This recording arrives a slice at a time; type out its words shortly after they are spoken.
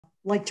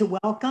like to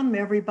welcome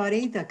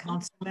everybody, the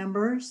council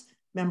members,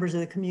 members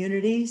of the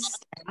community,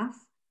 staff.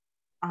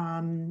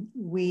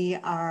 We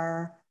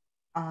are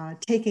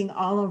taking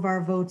all of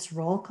our votes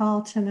roll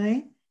call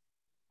tonight.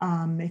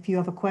 If you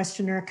have a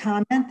question or a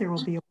comment, there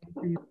will be a way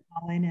for you to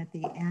call in at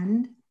the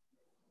end.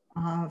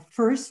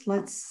 First,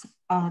 let's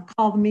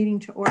call the meeting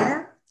to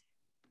order.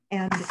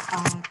 And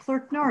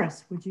Clerk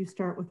Norris, would you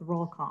start with the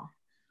roll call?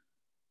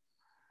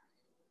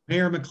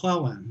 Mayor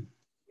McClellan.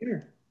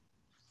 Here.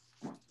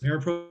 Mayor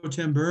Pro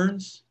Tem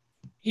Burns.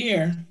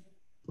 Here.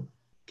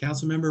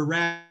 Councilmember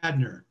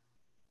Radner,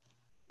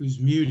 who's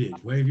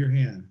muted. Wave your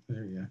hand.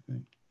 There you go.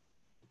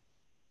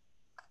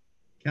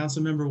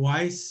 Councilmember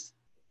Weiss.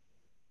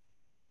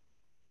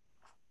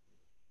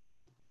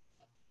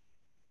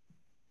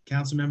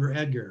 Councilmember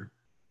Edgar.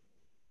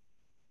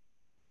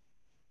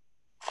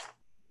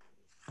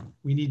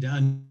 We need to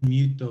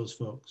unmute those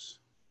folks.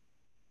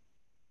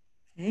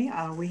 Okay,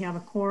 we have a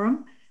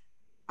quorum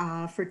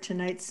for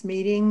tonight's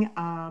meeting.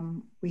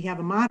 We have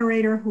a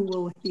moderator who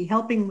will be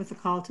helping with the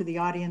call to the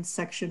audience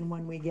section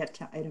when we get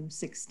to item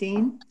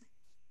 16.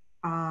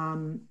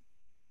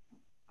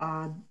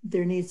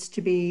 There needs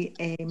to be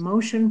a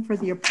motion for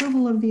the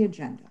approval of the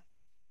agenda.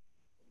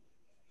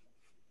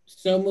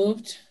 So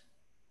moved.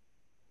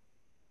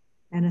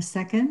 And a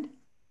second?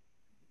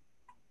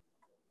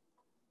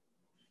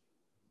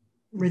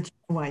 Regina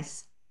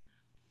Weiss.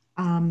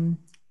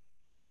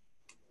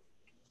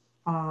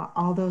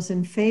 All those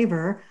in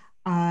favor,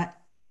 Clerk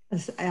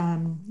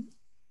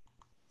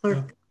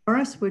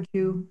Norris, would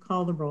you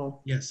call the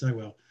roll? Yes, I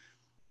will.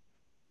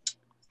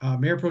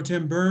 Mayor Pro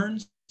Tem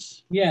Burns.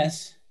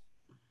 Yes.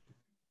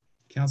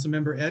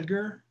 Councilmember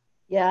Edgar.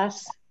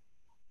 Yes.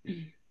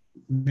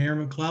 Mayor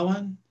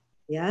McClellan.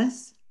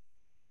 Yes.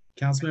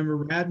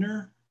 Councilmember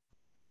Radner.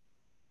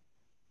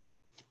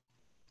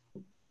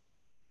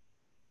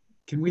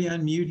 Can we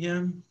unmute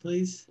him,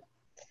 please?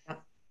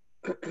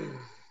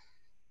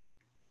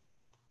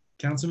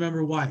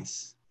 Councilmember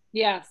Weiss.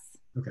 Yes.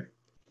 Okay.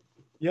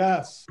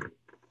 Yes.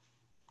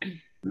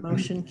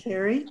 Motion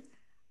carried.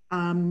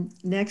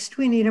 Next,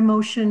 we need a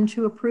motion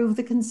to approve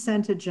the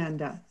consent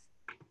agenda.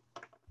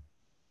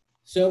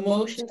 So moved.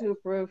 Motion to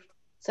approve.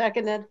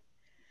 Seconded.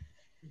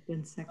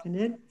 Been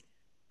seconded.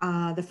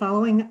 The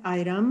following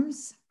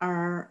items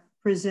are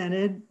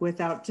presented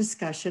without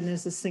discussion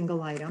as a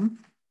single item.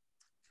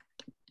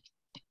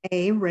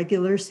 A,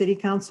 regular city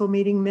council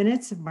meeting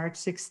minutes of March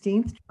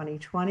 16th,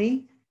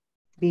 2020.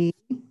 B,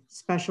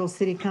 special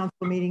city council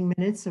meeting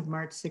minutes of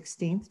March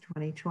 16th,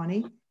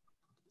 2020.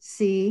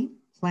 C,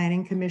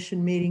 planning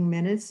commission meeting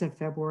minutes of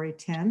February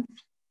 10th.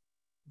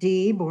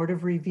 D, board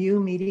of review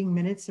meeting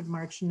minutes of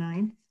March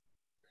 9th.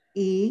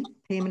 E,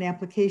 payment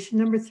application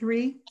number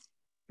 3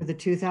 for the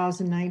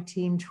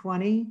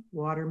 2019-20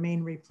 water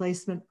main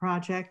replacement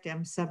project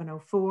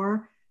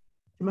M704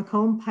 to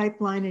Macomb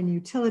Pipeline and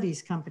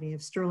Utilities Company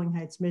of Sterling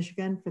Heights,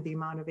 Michigan for the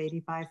amount of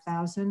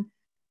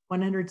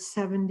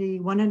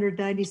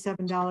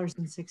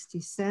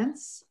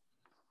 $197.60.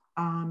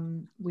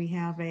 We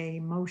have a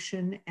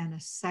motion and a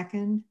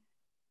second.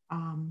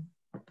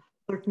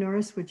 Clerk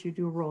Norris, would you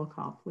do a roll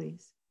call,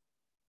 please?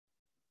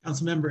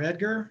 Councilmember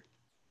Edgar.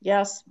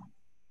 Yes.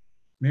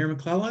 Mayor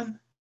McClellan.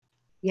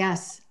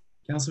 Yes.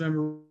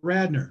 Councilmember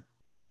Radner.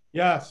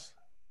 Yes.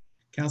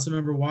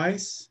 Councilmember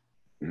Weiss.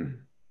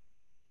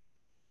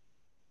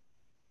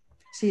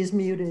 She is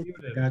muted.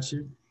 Got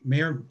you.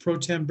 Mayor Pro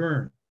Tem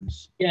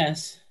Burns.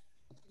 Yes.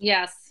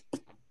 Yes.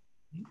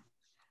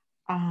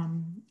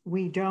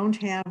 We don't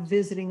have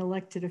visiting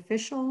elected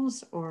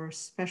officials or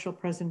special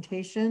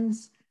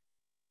presentations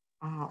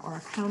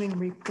or accounting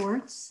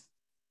reports.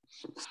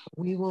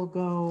 We will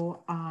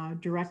go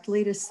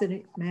directly to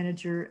City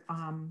Manager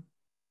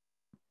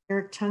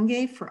Eric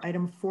Tungate for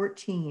item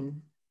 14,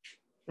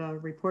 the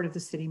report of the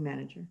City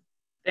Manager.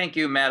 Thank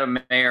you, Madam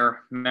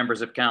Mayor,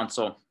 members of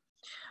council.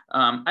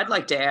 I'd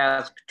like to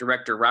ask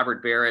Director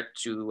Robert Barrett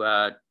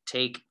to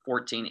take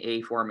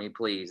 14A for me,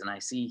 please. And I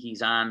see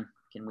he's on.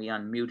 Can we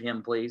unmute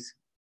him, please?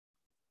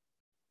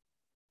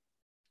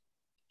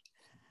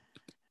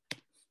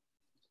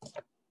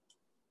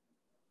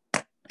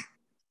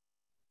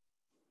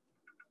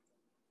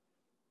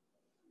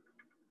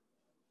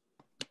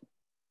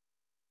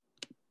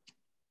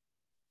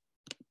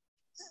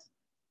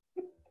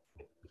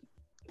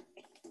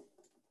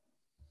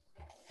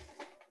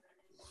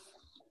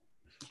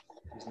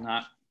 He's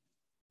not.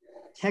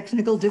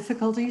 Technical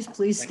difficulties,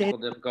 please stay.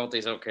 Technical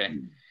difficulties, okay.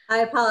 I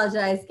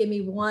apologize. Give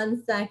me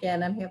 1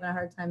 second. I'm having a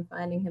hard time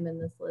finding him in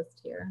this list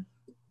here.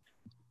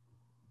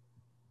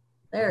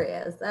 There he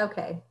is.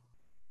 Okay.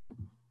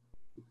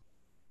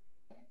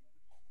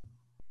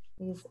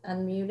 He's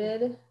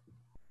unmuted.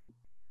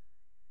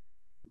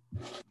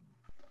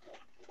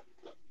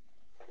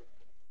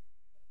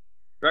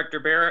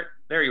 Director Barrett,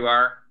 there you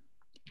are.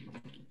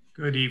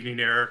 Good evening,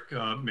 Eric,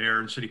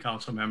 Mayor and City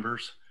Council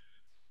members.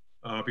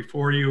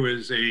 Before you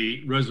is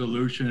a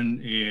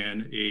resolution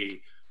and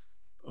a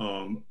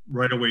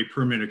right-of-way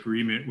permit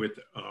agreement with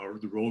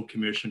the Road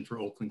Commission for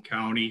Oakland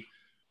County.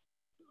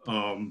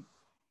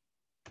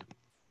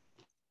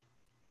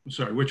 I'm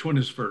sorry, which one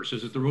is first?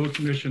 Is it the road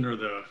commission or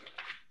the?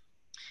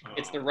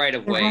 It's the right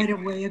of The way.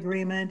 right-of-way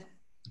agreement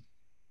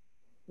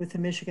with the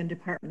Michigan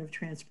Department of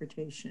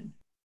Transportation.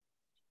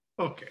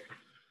 Okay.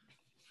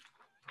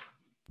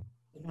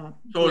 Uh,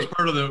 So as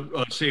part of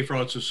the Safe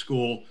Routes to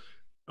School,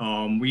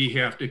 we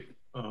have to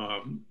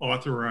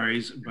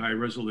authorize by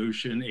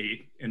resolution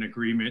an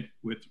agreement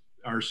with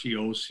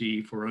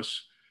RCOC for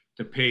us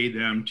to pay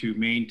them to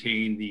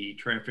maintain the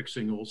traffic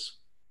signals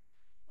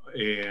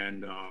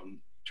and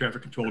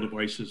traffic control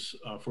devices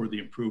for the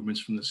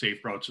improvements from the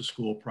Safe Routes to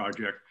School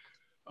project.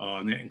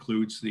 And that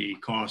includes the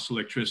cost,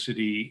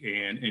 electricity,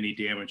 and any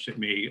damage that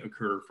may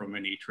occur from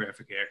any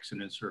traffic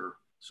accidents or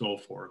so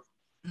forth.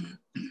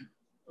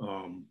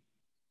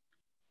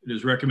 It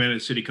is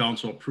recommended City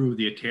Council approve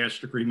the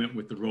attached agreement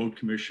with the Road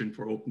Commission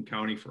for Oakland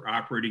County for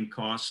operating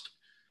cost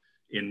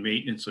and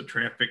maintenance of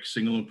traffic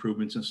signal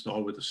improvements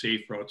installed with the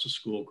Safe Routes to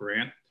School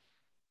grant.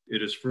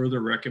 It is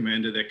further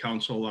recommended that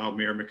Council allow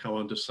Mayor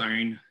McClellan to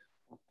sign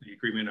the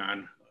agreement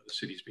on the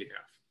city's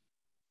behalf.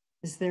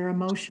 Is there a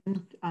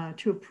motion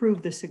to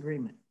approve this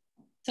agreement?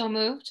 So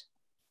moved.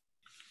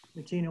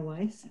 Regina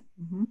Weiss.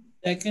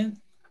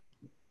 Second.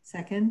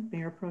 Second,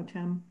 Mayor Pro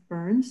Tem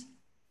Burns.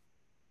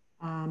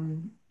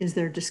 Is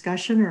there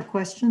discussion or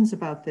questions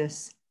about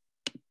this?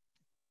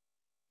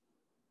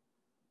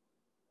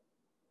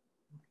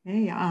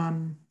 Okay,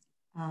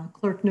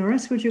 Clerk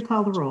Norris, would you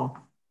call the roll?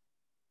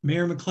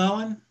 Mayor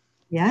McClellan,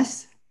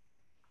 Yes?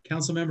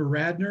 Councilmember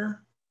Radner,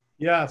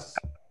 Yes.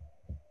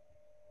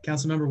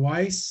 Councilmember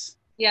Weiss,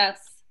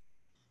 Yes.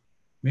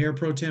 Mayor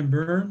Pro Tem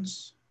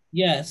Burns,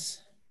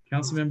 Yes.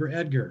 Councilmember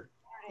Edgar.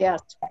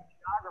 Yes.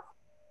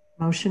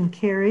 Motion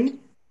carried.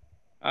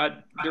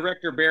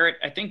 Director Barrett,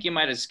 I think you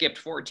might have skipped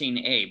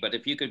 14A, but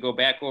if you could go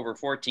back over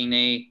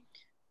 14A,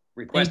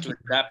 request to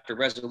adopt a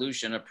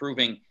resolution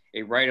approving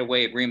a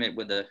right-of-way agreement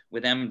with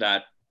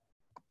MDOT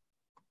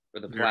for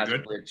the Very Plaza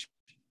good. Bridge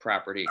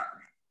property.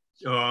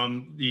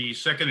 The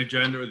second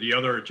agenda, or the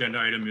other agenda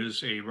item,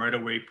 is a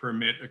right-of-way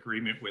permit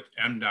agreement with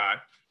MDOT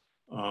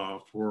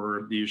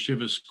for the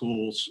Yeshiva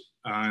schools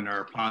on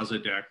our plaza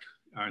deck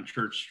on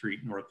Church Street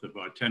north of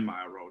 10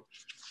 Mile Road.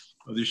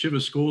 The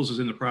Yeshiva schools is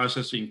in the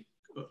process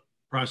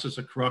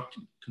of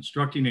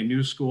constructing a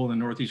new school in the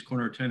northeast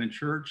corner of 10 and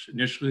Church.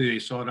 Initially, they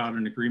sought out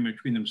an agreement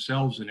between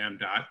themselves and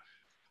MDOT,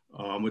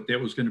 but that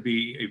was going to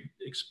be an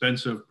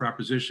expensive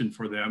proposition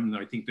for them. And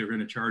I think they're going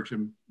to charge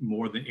them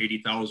more than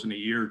 $80,000 a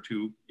year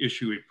to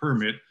issue a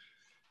permit.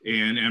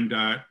 And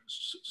MDOT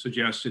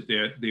suggested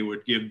that they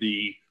would give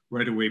the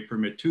right-of-way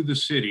permit to the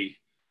city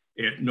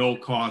at no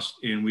cost,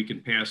 and we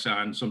can pass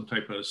on some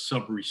type of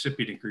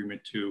sub-recipient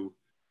agreement to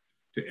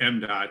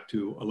MDOT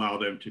to allow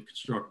them to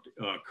construct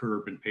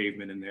curb and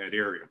pavement in that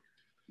area.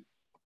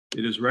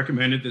 It is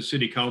recommended that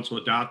City Council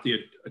adopt the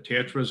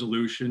attached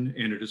resolution,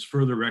 and it is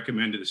further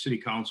recommended the City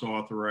Council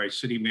authorize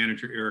City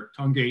Manager Eric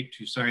Tungate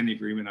to sign the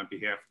agreement on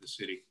behalf of the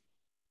city.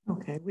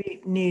 Okay,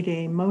 we need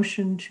a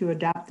motion to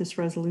adopt this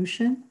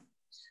resolution.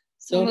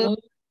 So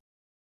moved.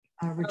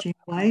 Regina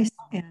Weiss,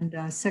 and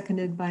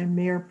seconded by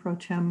Mayor Pro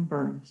Tem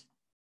Burns.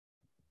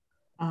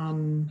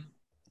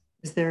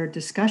 Is there a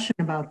discussion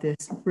about this?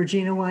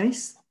 Regina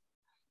Weiss?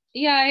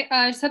 Yeah,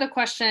 I just had a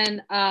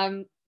question.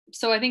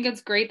 So I think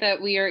it's great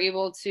that we are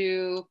able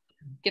to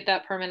get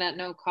that permit at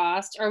no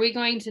cost. Are we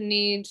going to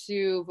need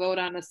to vote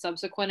on a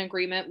subsequent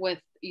agreement with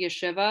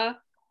Yeshiva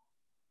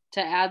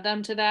to add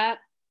them to that?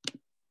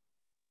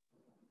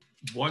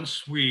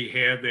 Once we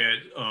have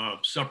that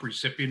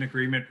sub-recipient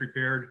agreement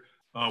prepared,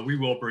 we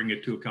will bring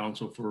it to a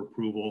council for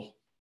approval.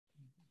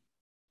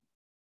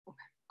 Okay,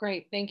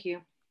 great, thank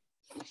you.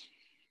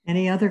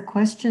 Any other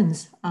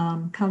questions?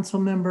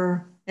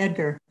 Councilmember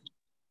Edgar.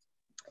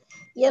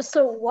 Yes,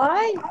 so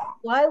why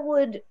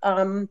would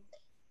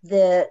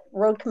the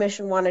road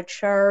commission want to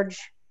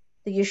charge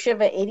the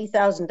Yeshiva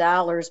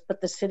 $80,000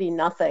 but the city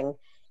nothing?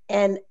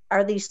 And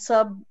are these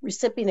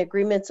sub-recipient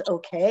agreements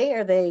okay?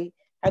 Are they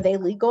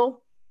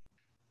legal?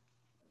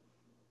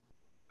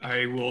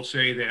 I will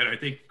say that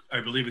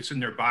I believe it's in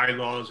their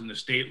bylaws and the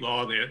state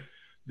law that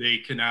they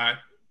cannot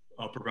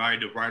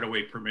provide a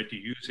right-of-way permit to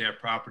use that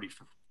property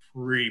for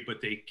free,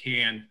 but they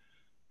can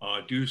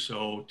do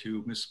so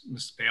to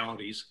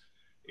municipalities.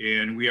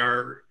 And we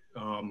are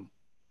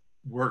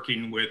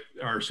working with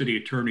our city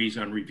attorneys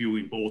on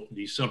reviewing both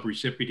the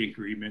sub-recipient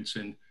agreements,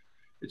 and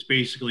it's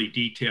basically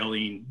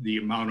detailing the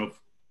amount of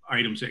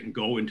items that can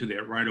go into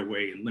that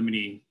right-of-way and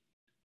limiting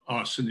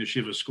us in the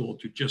Yeshiva school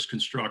to just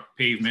construct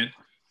pavement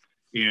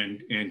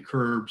and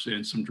curbs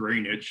and some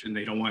drainage, and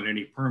they don't want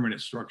any permanent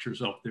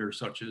structures up there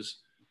such as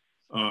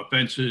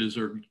fences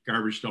or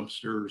garbage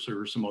dumpsters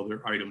or some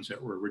other items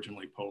that were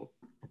originally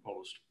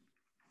proposed.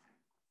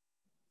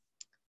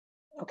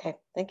 Okay,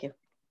 thank you.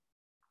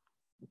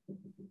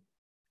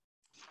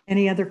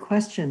 Any other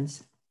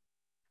questions?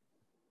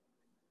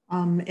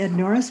 Ed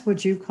Norris,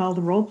 would you call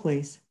the roll,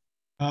 please?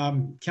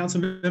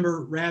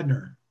 Councilmember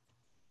Radner,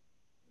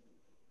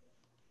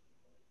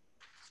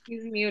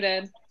 He's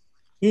muted.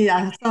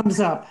 Yeah, thumbs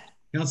up.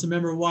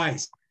 Councilmember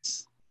Weiss,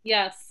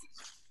 Yes.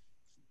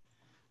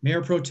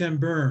 Mayor Pro Tem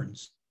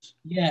Burns,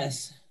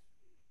 Yes.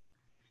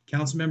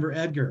 Councilmember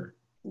Edgar,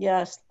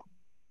 Yes.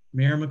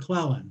 Mayor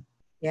McClellan.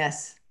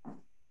 Yes.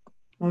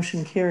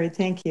 Motion carried.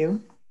 Thank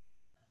you.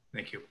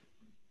 Thank you.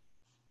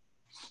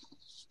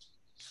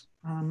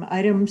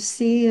 Item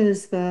C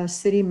is the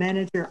city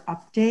manager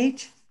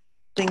update.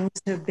 Things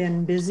have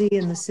been busy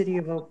in the city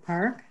of Oak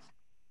Park.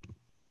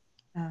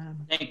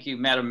 Thank you,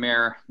 Madam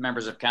Mayor,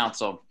 members of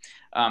council.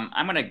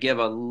 I'm going to give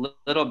a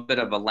little bit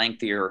of a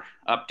lengthier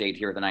update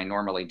here than I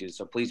normally do,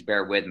 so please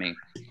bear with me.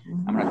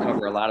 I'm going to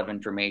cover a lot of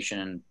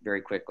information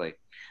very quickly.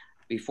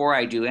 Before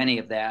I do any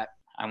of that,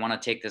 I want to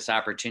take this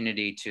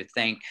opportunity to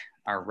thank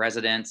our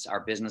residents, our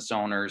business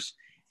owners,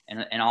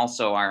 and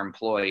also our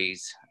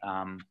employees.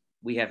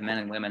 We have men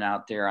and women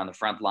out there on the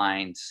front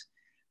lines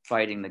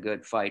fighting the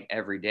good fight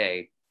every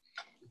day.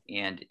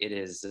 And it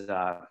is,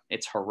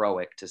 it's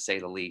heroic to say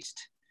the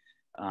least.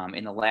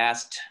 In the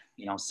last,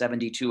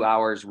 72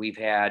 hours, we've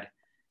had,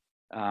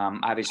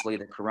 obviously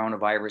the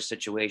coronavirus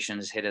situation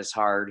has hit us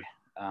hard.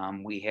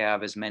 We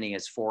have as many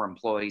as 4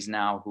 employees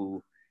now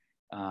who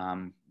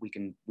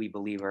we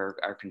believe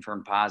are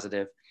confirmed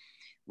positive.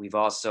 We've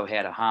also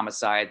had a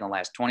homicide in the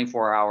last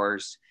 24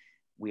 hours.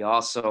 We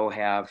also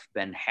have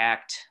been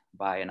hacked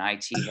by an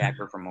IT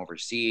hacker from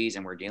overseas,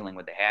 and we're dealing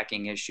with the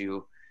hacking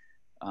issue,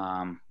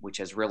 which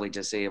has really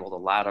disabled a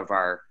lot of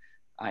our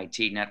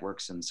IT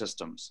networks and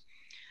systems.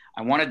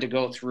 I wanted to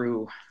go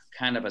through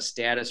kind of a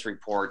status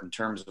report in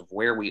terms of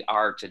where we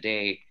are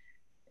today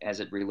as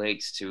it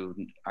relates to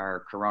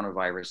our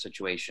coronavirus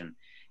situation.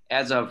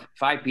 As of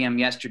 5 p.m.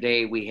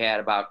 yesterday, we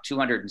had about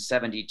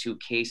 272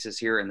 cases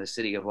here in the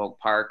city of Oak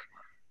Park,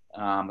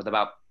 with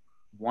about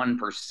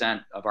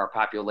 1% of our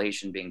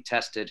population being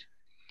tested.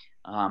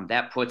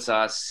 That puts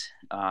us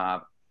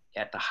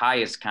at the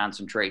highest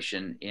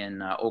concentration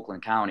in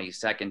Oakland County,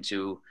 second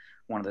to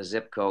one of the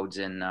zip codes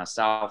in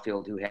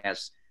Southfield, who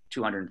has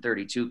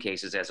 232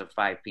 cases as of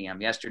 5 p.m.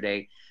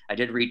 yesterday. I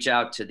did reach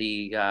out to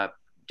the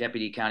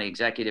deputy county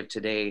executive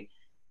today.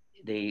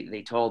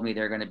 They told me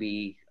they're going to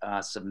be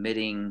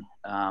submitting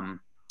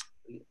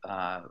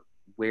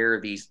where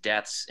these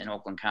deaths in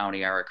Oakland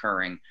County are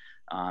occurring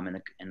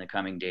in the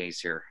coming days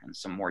here, and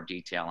some more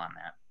detail on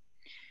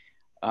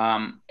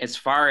that. As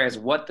far as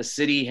what the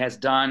city has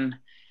done,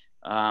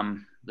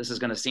 this is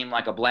going to seem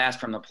like a blast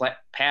from the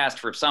past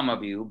for some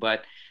of you,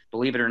 but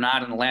believe it or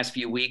not, in the last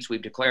few weeks,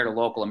 we've declared a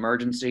local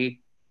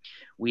emergency.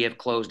 We have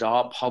closed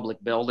all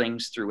public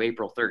buildings through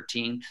April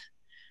 13th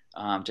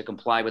to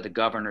comply with the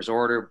governor's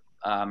order.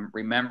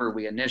 Remember,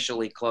 we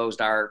initially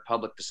closed our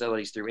public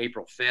facilities through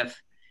April 5th,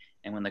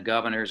 and when the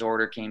governor's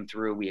order came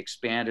through, we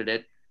expanded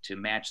it to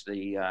match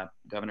the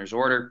governor's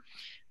order.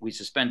 We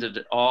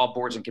suspended all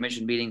boards and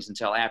commission meetings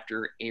until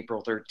after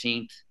April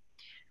 13th.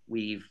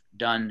 We've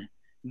done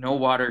no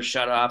water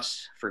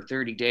shutoffs for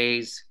 30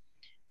 days.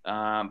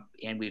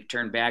 And we've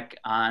turned back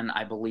on,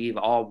 I believe,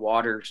 all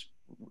water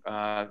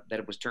that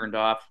it was turned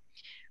off.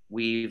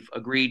 We've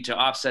agreed to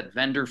offset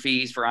vendor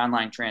fees for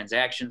online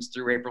transactions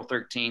through April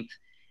 13th.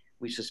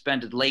 We've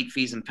suspended late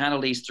fees and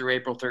penalties through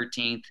April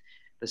 13th.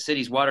 The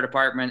city's water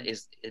department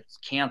it's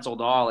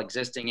canceled all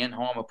existing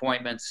in-home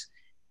appointments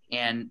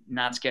and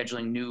not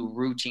scheduling new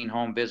routine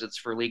home visits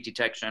for leak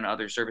detection and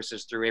other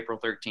services through April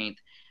 13th.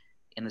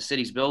 And the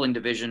city's building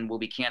division will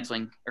be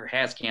canceling, or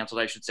has canceled,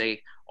 I should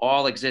say,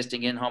 all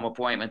existing in-home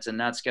appointments and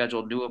not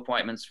scheduled new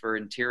appointments for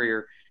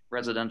interior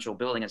residential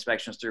building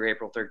inspections through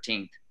April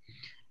 13th.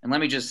 And let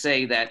me just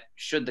say that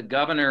should the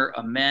governor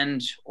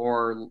amend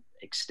or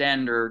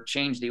extend or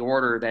change the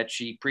order that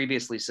she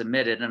previously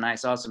submitted, and I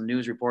saw some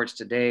news reports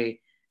today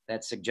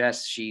that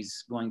suggests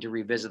she's going to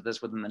revisit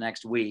this within the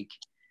next week,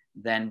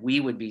 then we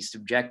would be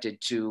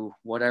subjected to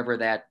whatever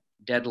that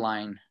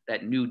deadline,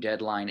 that new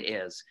deadline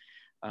is.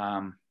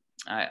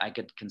 I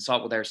could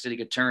consult with our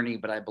city attorney,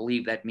 but I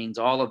believe that means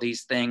all of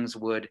these things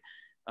would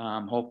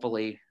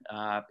hopefully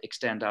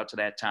extend out to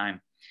that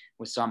time,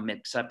 with some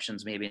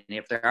exceptions maybe. And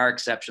if there are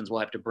exceptions,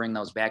 we'll have to bring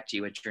those back to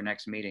you at your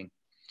next meeting.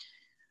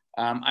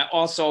 I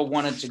also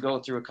wanted to go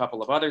through a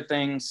couple of other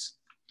things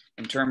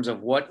in terms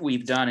of what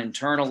we've done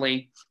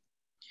internally.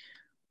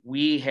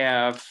 We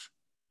have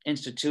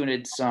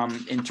instituted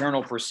some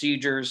internal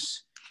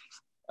procedures,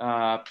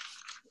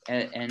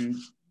 and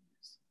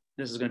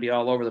this is going to be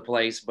all over the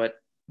place, but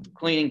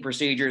cleaning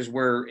procedures,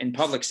 we're in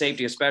public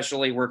safety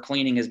especially, we're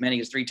cleaning as many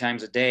as 3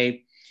 times a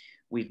day.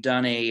 We've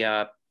done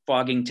a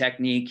fogging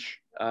technique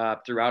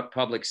throughout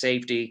public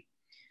safety,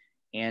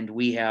 and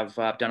we have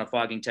done a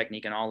fogging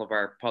technique in all of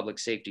our public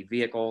safety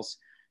vehicles.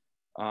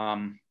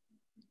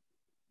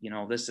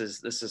 This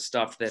is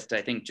stuff that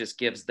I think just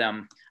gives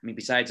them, I mean,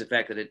 besides the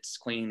fact that it's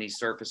cleaning these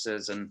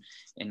surfaces and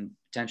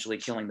potentially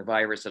killing the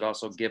virus, it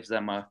also gives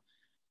them a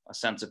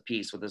sense of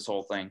peace with this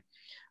whole thing.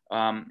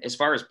 As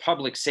far as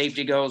public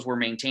safety goes, we're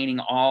maintaining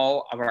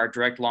all of our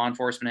direct law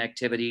enforcement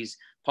activities.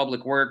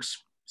 Public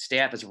Works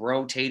staff is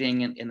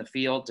rotating in the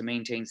field to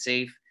maintain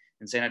safe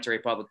and sanitary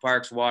public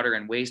parks, water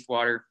and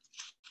wastewater.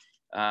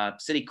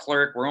 City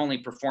clerk, we're only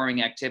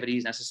performing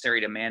activities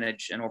necessary to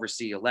manage and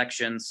oversee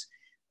elections.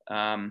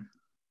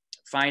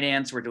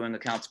 Finance, we're doing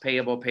accounts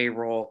payable,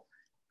 payroll,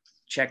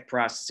 check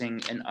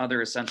processing, and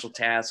other essential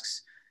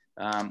tasks.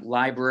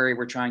 Library,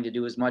 we're trying to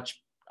do as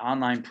much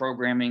online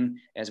programming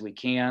as we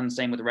can.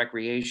 Same with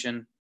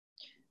recreation.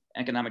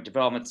 Economic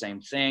development,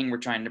 same thing. We're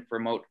trying to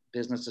promote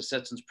business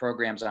assistance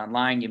programs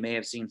online. You may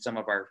have seen some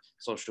of our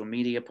social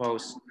media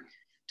posts.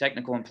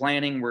 Technical and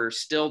planning, we're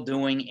still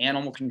doing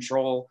animal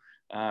control,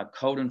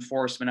 code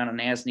enforcement on an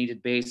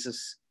as-needed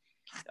basis,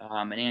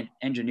 and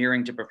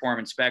engineering to perform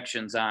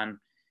inspections on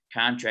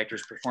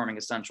contractors performing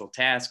essential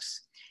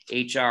tasks.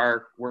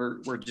 HR,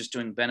 we're just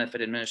doing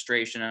benefit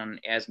administration on an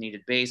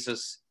as-needed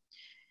basis.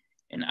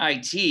 And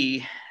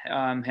IT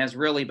has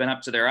really been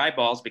up to their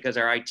eyeballs because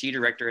our IT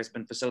director has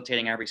been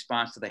facilitating our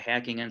response to the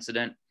hacking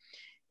incident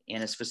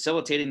and is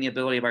facilitating the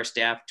ability of our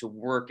staff to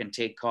work and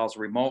take calls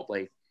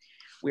remotely.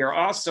 We are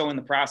also in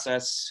the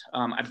process,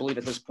 I believe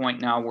at this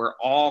point now, where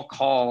all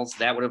calls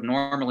that would have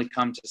normally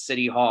come to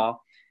City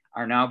Hall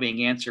are now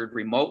being answered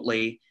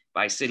remotely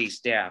by city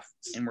staff.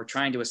 And we're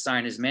trying to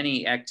assign as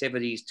many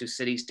activities to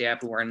city staff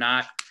who are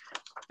not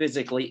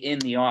physically in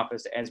the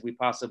office as we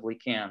possibly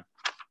can.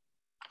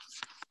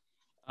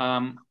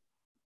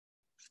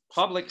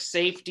 Public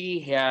safety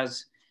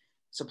has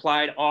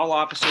supplied all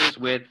officers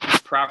with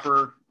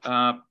proper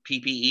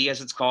PPE,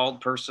 as it's called,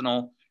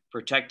 personal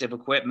protective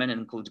equipment. It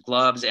includes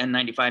gloves,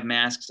 N95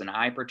 masks, and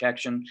eye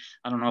protection.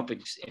 I don't know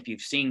if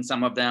you've seen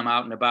some of them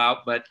out and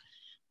about, but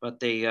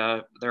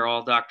they're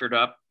all doctored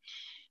up.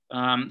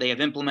 They have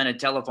implemented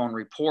telephone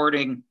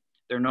reporting.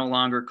 They're no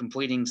longer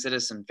completing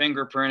citizen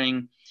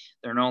fingerprinting.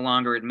 They're no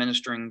longer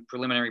administering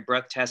preliminary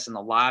breath tests in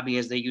the lobby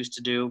as they used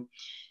to do.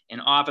 And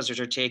officers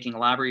are taking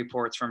lobby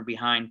reports from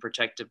behind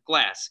protective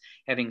glass.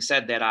 Having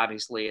said that,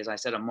 obviously, as I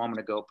said a moment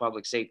ago,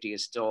 public safety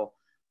is still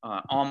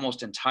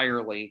almost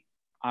entirely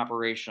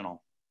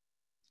operational.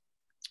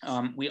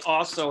 We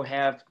also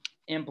have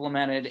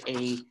implemented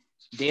a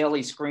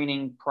daily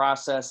screening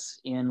process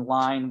in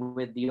line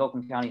with the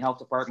Oakland County Health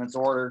Department's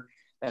order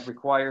that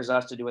requires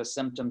us to do a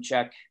symptom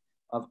check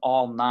of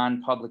all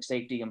non-public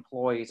safety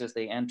employees as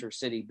they enter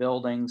city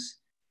buildings,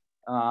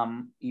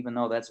 even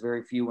though that's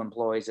very few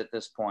employees at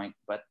this point.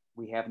 But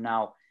we have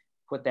now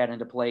put that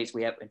into place.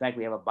 In fact,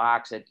 we have a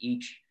box at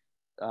each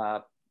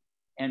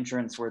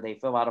entrance where they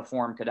fill out a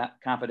form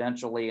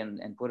confidentially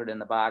and put it in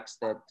the box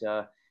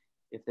that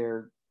if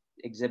they're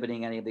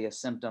exhibiting any of the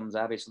symptoms,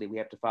 obviously we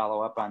have to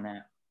follow up on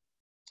that.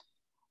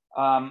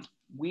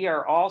 We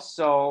are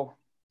also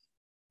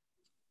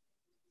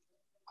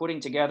putting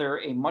together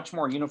a much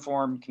more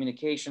uniform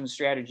communication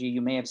strategy.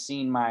 You may have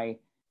seen my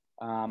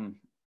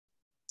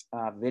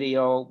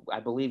video.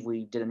 I believe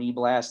we did an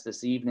e-blast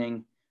this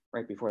evening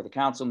right before the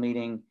council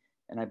meeting,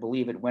 and I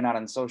believe it went out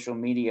on social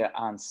media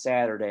on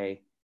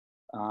Saturday.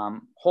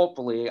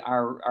 Hopefully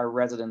our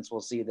residents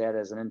will see that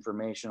as an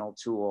informational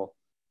tool.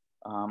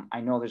 I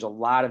know there's a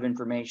lot of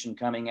information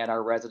coming at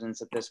our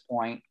residents at this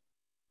point.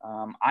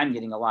 I'm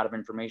getting a lot of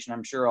information.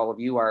 I'm sure all of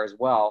you are as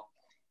well.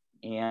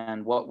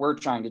 And what we're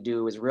trying to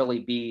do is really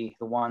be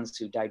the ones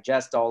to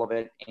digest all of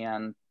it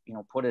and,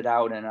 put it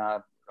out in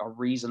a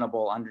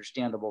reasonable,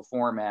 understandable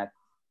format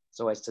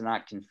so as to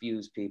not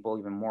confuse people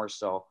even more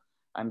so.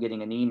 I'm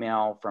getting an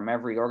email from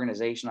every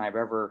organization I've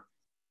ever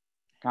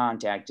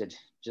contacted,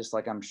 just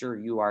like I'm sure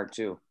you are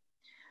too.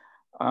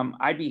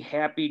 I'd be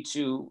happy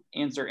to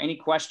answer any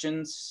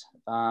questions.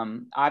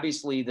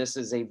 Obviously, this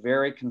is a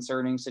very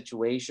concerning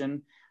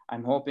situation.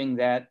 I'm hoping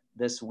that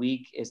this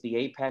week is the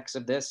apex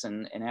of this,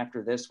 and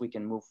after this, we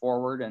can move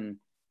forward and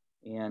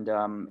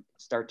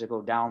start to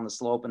go down the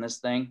slope in this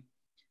thing.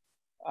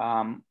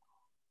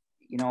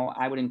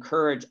 I would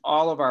encourage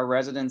all of our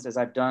residents, as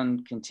I've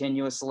done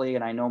continuously,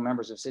 and I know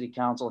members of City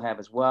Council have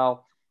as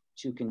well,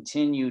 to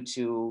continue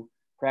to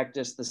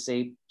practice the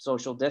safe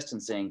social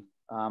distancing.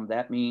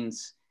 That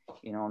means,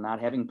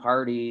 not having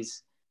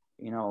parties,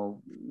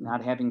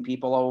 not having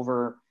people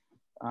over,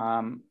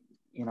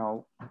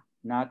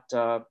 not,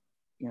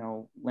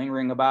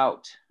 lingering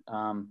about.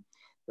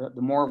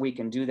 The more we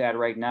can do that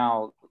right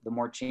now, the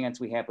more chance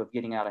we have of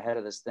getting out ahead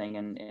of this thing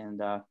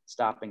and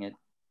stopping it.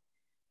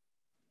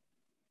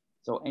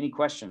 So any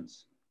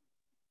questions?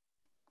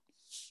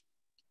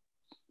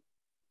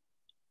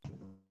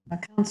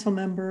 Council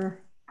member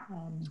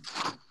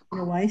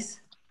Weiss.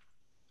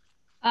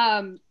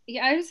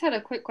 Yeah, I just had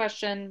a quick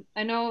question.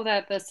 I know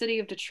that the city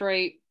of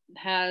Detroit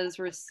has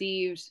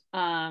received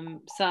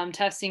some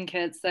testing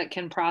kits that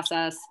can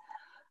process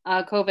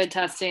COVID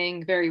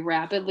testing very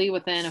rapidly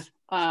within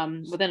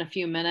a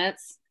few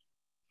minutes,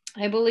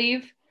 I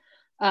believe.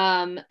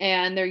 And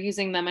they're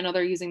using them. I know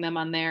they're using them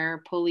on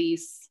their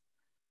police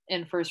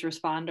and first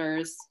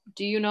responders.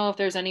 Do you know if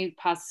there's any,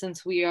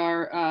 since we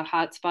are a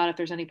hotspot, if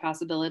there's any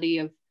possibility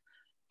of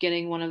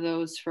getting one of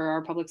those for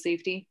our public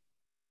safety?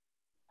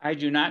 I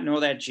do not know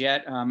that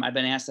yet. I've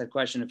been asked that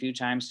question a few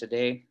times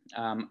today.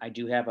 I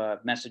do have a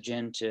message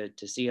in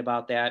to see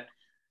about that.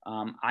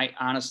 I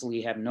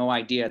honestly have no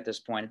idea at this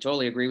point. I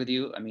totally agree with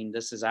you. I mean,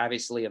 this is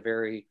obviously a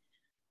very,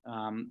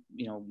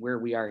 where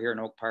we are here in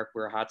Oak Park,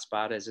 we're a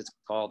hotspot, as it's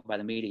called by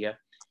the media.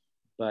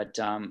 But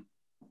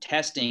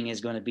testing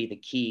is going to be the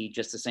key,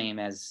 just the same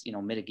as,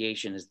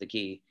 mitigation is the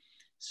key.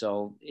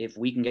 So if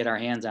we can get our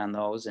hands on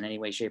those in any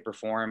way, shape, or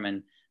form,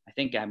 and I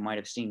think I might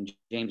have seen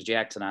James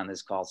Jackson on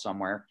this call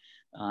somewhere,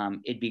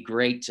 it'd be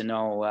great to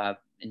know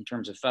in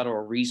terms of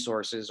federal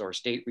resources or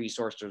state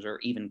resources or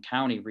even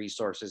county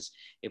resources,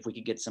 if we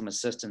could get some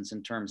assistance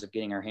in terms of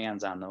getting our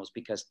hands on those,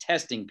 because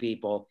testing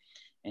people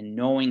and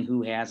knowing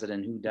who has it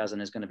and who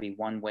doesn't is going to be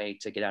one way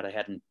to get out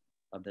ahead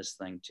of this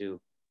thing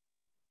too.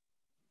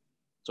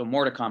 So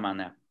more to come on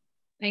that.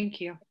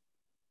 Thank you.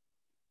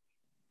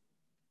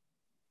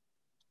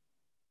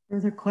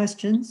 Further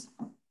questions?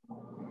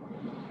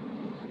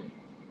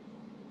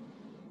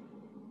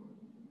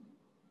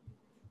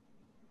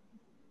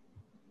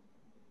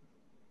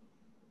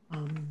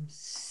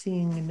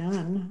 Seeing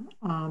none.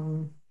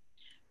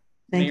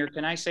 Mayor,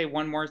 can I say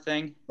one more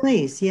thing?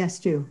 Please, yes,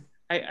 do.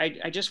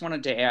 I just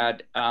wanted to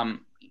add,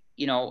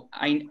 you know,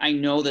 I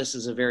know this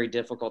is a very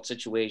difficult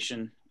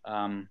situation.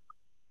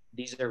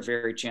 These are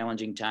very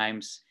challenging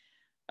times.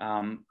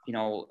 You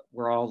know,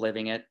 we're all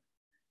living it,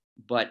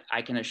 but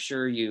I can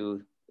assure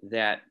you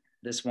that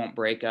this won't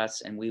break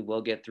us and we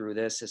will get through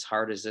this, as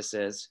hard as this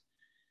is.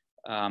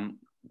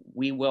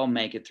 We will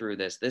make it through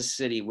this. This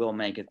city will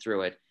make it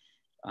through it.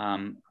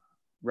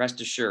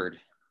 Rest assured.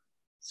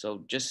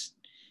 So just,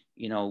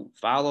 you know,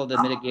 follow the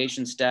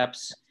mitigation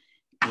steps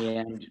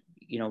and,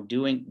 you know,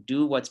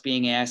 do what's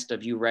being asked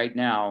of you right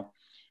now.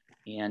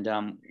 And,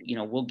 you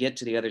know, we'll get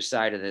to the other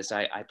side of this.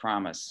 I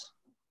promise.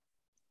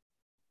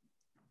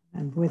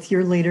 And with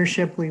your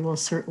leadership, we will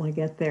certainly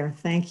get there.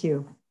 Thank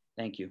you.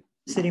 Thank you.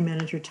 City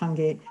Manager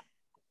Tungate.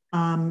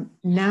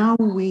 Now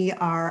we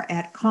are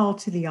at call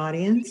to the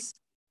audience.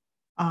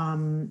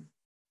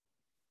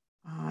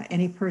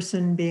 Any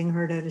person being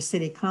heard at a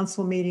city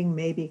council meeting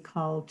may be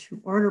called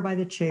to order by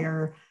the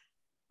chair,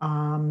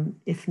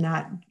 if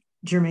not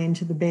germane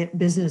to the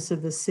business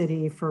of the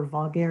city, for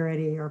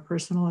vulgarity or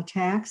personal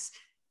attacks.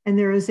 And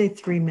there is a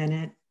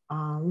 3-minute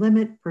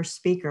limit per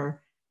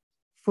speaker.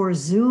 For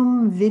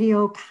Zoom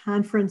video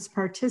conference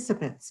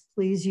participants,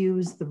 please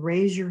use the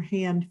raise your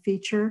hand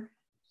feature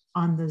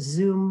on the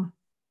Zoom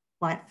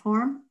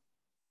platform.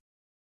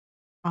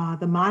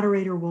 The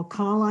moderator will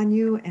call on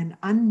you and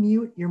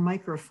unmute your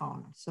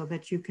microphone so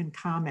that you can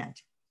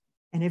comment.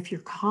 And if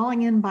you're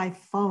calling in by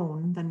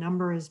phone, the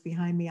number is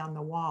behind me on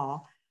the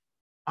wall.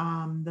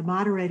 The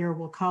moderator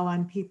will call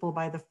on people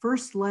by the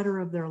first letter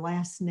of their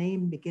last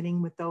name,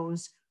 beginning with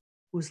those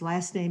whose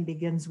last name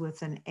begins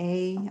with an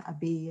A, a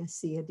B, a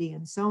C, a D,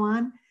 and so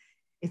on.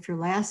 If your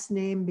last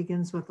name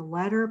begins with a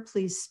letter,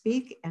 please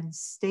speak and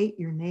state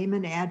your name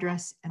and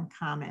address and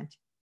comment.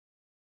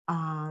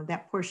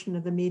 That portion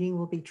of the meeting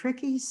will be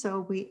tricky,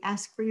 so we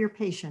ask for your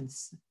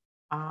patience.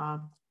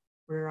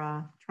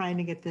 We're trying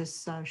to get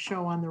this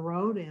show on the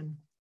road, and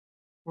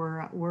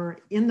we're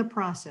in the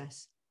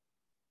process.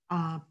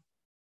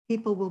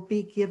 People will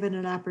be given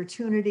an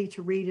opportunity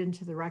to read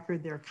into the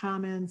record their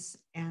comments,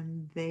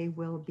 and they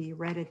will be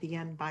read at the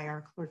end by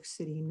our clerk,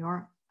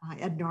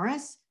 Ed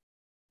Norris.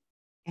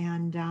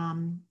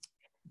 And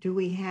do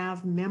we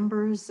have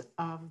members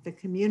of the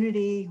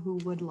community who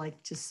would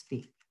like to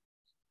speak?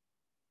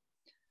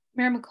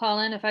 Mayor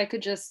McClellan, if I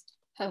could just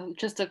a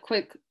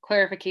quick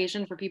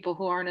clarification for people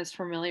who aren't as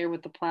familiar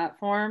with the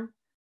platform.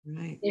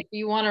 Right. If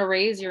you want to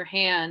raise your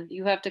hand,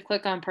 you have to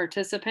click on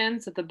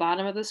participants at the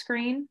bottom of the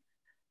screen.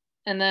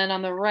 And then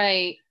on the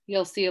right,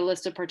 you'll see a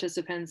list of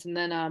participants. And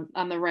then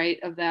on the right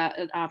of that,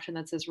 an option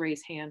that says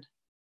raise hand.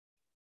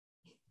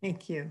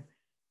 Thank you.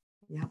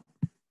 Yep.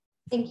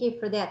 Thank you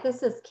for that.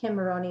 This is Kim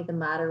Maroney, the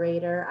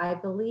moderator. I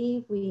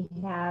believe we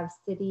have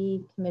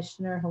City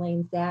Commissioner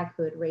Helene Zach,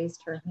 who had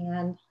raised her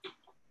hand.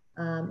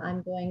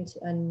 I'm going to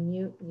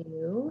unmute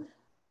you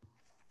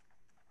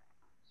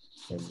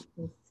so you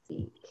can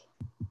speak.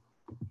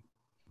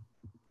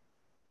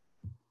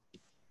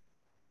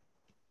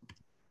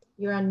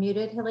 You're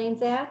unmuted, Helene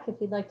Zach, if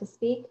you'd like to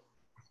speak.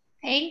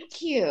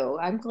 Thank you.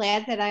 I'm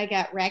glad that I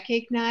got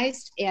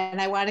recognized,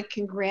 and I want to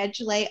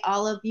congratulate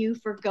all of you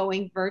for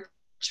going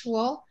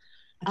virtual.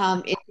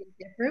 It's a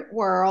different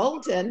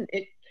world, and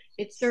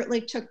it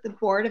certainly took the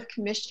Board of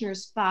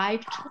Commissioners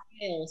 5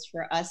 trials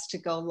for us to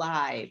go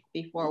live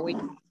before we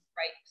got the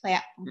right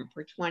platform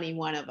for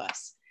 21 of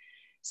us.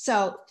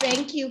 So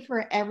thank you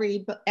for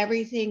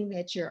everything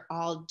that you're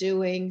all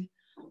doing.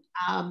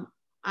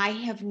 I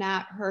have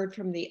not heard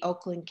from the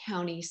Oakland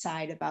County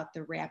side about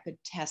the rapid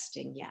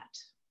testing yet.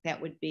 That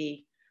would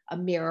be a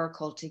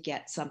miracle to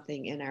get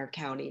something in our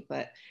county,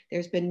 but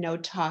there's been no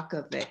talk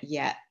of it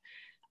yet.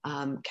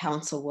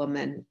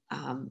 Councilwoman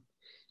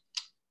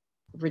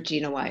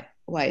Regina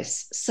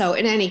Weiss. So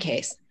in any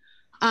case,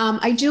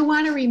 I do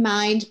want to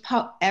remind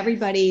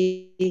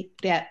everybody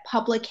that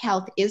public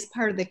health is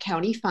part of the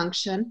county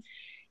function,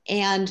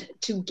 and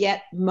to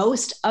get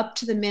most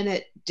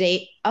up-to-the-minute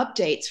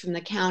updates from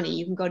the county,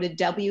 you can go to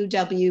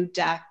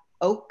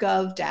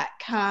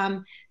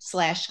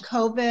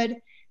www.oakgov.com/COVID.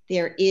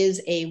 There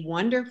is a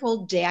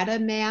wonderful data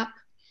map,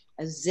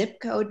 a zip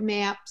code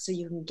map, so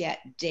you can get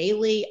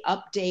daily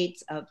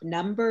updates of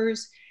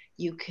numbers.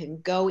 You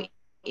can go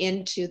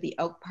into the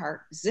Oak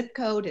Park zip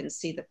code and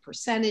see the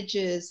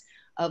percentages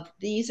of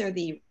these are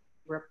the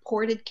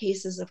reported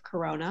cases of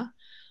corona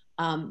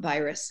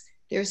virus.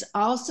 There's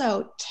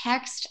also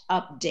text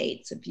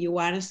updates if you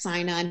want to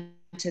sign on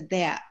to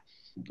that.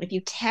 If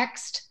you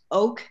text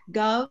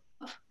OakGov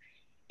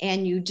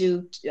and you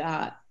do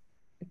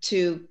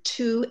to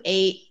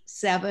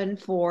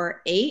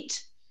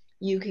 28748,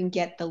 you can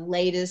get the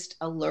latest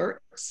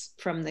alerts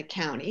from the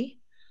county.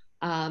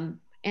 And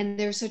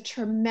there's a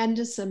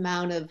tremendous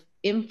amount of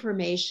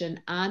information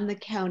on the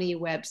county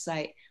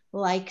website.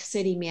 Like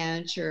City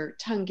Manager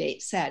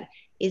Tungate said,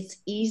 it's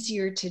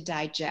easier to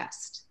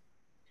digest.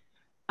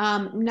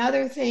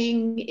 Another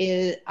thing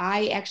is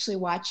I actually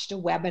watched a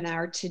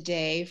webinar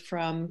today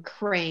from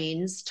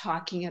Cranes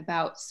talking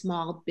about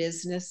small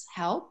business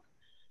help.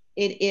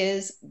 It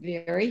is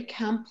very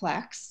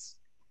complex.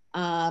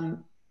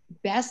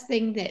 Best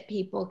thing that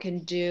people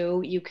can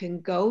do, you can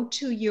go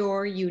to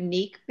your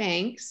unique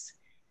banks,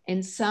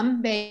 and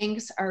some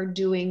banks are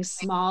doing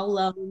small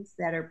loans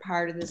that are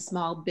part of the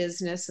Small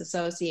Business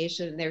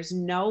Association. There's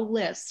no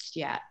list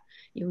yet.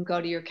 You can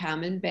go to your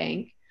common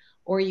bank,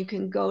 or you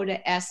can go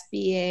to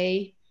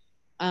SBA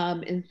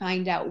and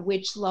find out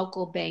which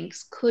local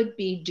banks could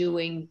be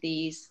doing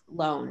these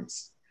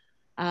loans.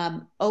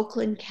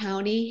 Oakland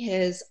County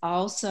has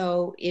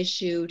also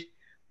issued,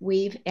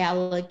 we've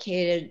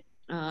allocated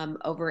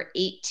over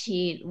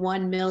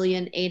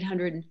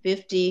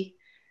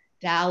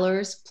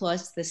 $1,850,000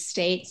 plus the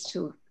states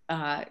to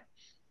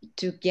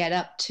get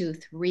up to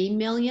 $3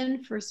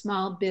 million for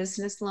small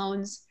business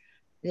loans.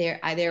 There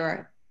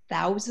are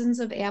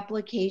thousands of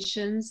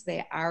applications.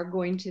 They are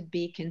going to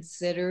be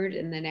considered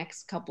in the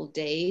next couple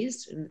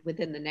days,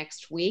 within the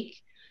next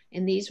week.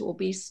 And these will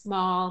be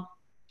small,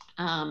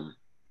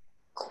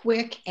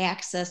 quick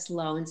access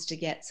loans to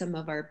get some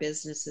of our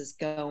businesses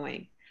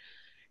going.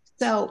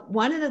 So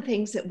one of the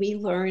things that we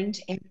learned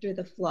after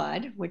the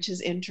flood, which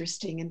is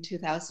interesting in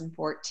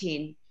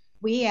 2014,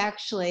 we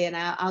actually, and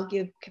I'll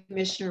give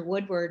Commissioner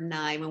Woodward and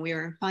I, when we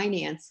were in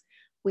finance,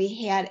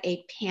 we had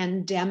a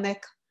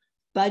pandemic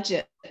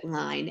budget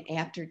line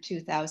after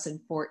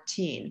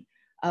 2014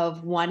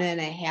 of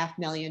 $1.5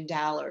 million.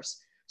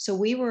 So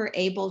we were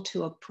able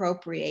to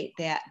appropriate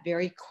that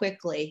very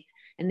quickly.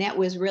 And that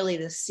was really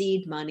the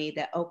seed money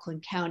that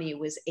Oakland County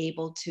was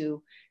able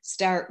to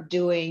start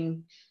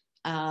doing,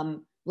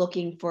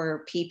 looking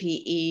for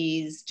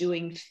PPEs,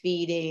 doing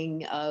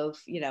feeding of,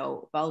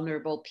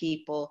 vulnerable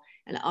people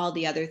and all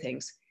the other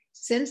things.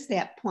 Since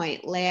that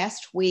point,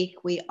 last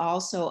week, we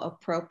also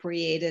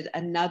appropriated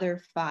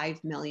another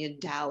 $5 million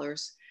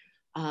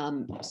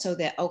so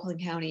that Oakland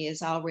County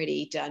has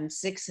already done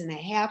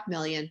 $6.5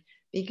 million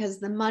because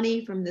the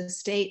money from the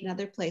state and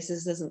other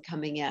places isn't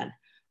coming in.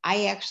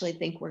 I actually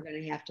think we're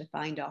going to have to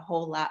find a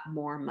whole lot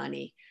more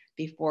money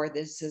before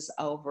this is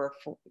over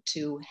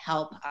to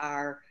help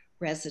our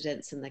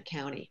residents in the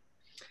county.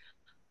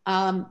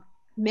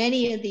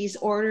 Many of these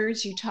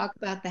orders, you talk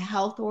about the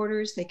health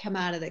orders, they come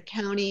out of the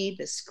county.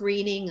 The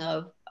screening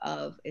of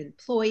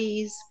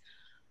employees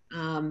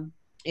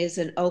is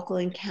an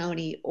Oakland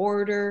County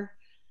order.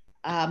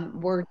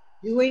 We're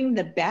doing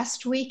the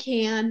best we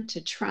can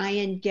to try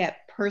and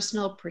get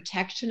personal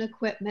protection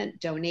equipment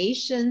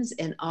donations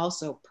and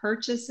also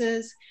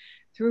purchases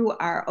through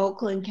our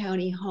Oakland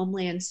County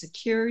Homeland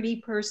Security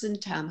person,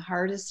 Tom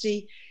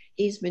Hardesty.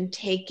 He's been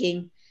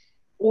taking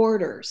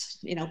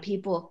orders,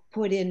 people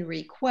put in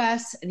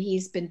requests and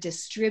he's been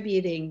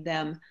distributing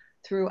them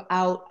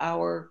throughout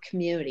our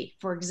community.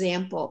 For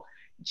example,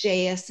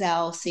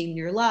 JSL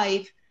Senior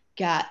Life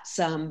got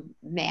some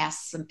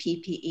masks, some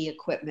PPE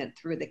equipment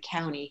through the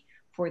county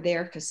for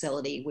their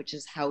facility, which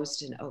is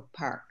housed in Oak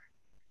Park.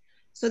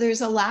 So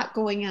there's a lot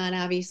going on,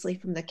 obviously,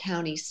 from the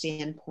county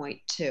standpoint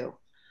too.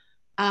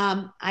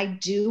 I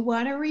do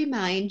want to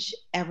remind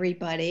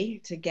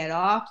everybody to get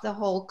off the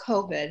whole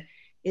COVID.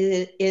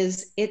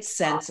 It's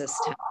census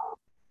time.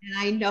 And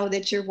I know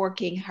that you're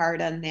working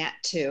hard on that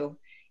too.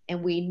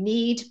 And we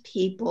need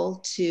people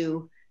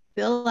to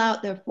fill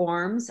out their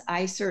forms.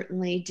 I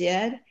certainly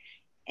did.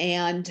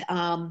 And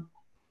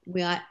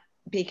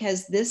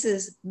because this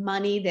is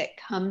money that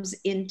comes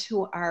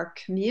into our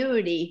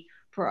community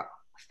for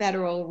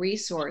federal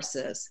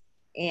resources.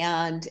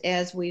 And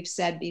as we've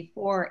said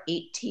before,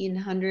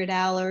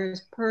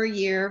 $1,800 per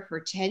year for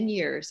 10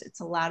 years. It's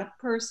a lot of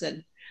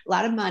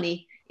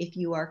money if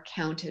you are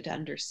counted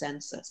under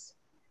census.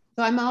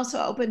 So I'm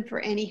also open for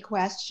any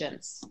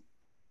questions.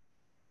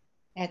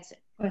 That's it.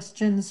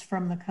 Questions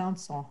from the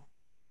council?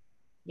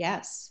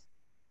 Yes.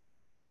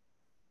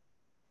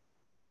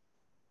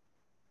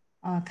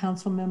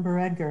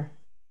 Councilmember Edgar.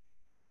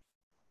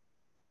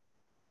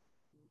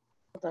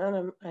 Hold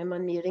on, I'm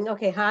unmuting.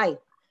 Okay, hi.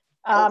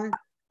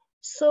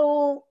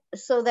 So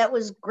that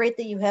was great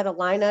that you had a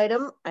line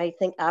item. I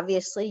think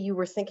obviously you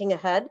were thinking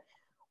ahead.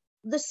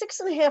 The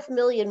 $6.5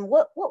 million,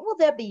 what will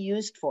that be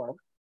used for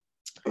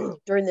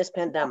during this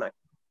pandemic?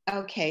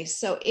 Okay,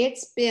 so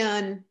it's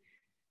been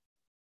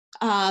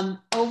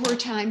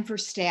overtime for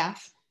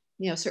staff.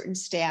 Certain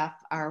staff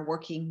are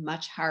working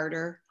much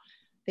harder.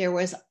 There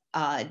was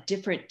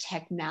different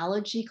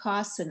technology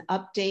costs and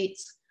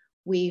updates.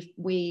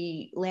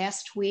 We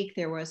last week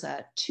there was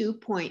a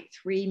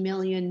 $2.3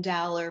 million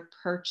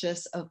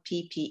purchase of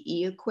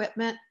PPE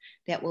equipment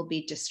that will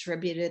be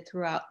distributed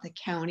throughout the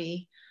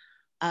county.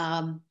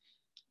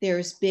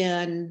 There's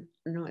been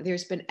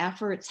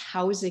efforts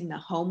housing the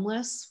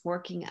homeless,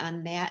 working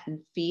on that and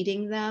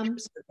feeding them.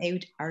 So they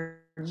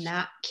are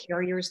not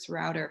carriers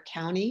throughout our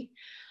county.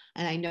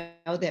 And I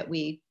know that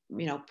we,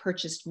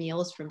 purchased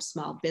meals from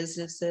small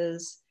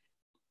businesses.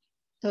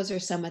 Those are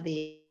some of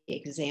the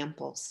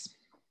examples.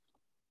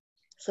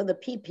 So the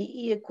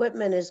PPE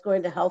equipment is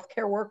going to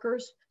healthcare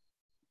workers?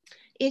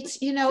 It's,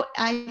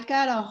 I've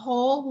got a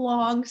whole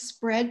long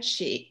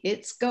spreadsheet.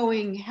 It's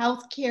going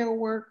healthcare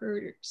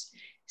workers,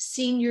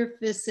 senior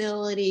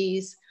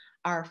facilities,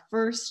 our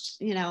first,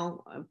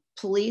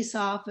 police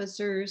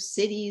officers,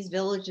 cities,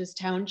 villages,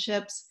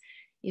 townships.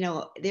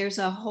 There's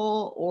a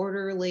whole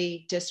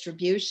orderly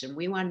distribution.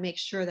 We want to make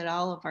sure that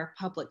all of our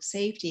public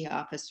safety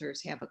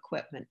officers have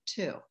equipment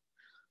too.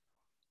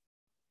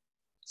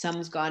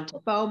 Some's gone to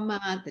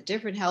Beaumont, the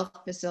different health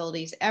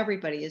facilities.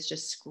 Everybody is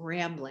just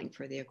scrambling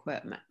for the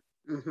equipment.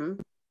 Mm-hmm.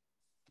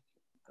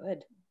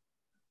 Good.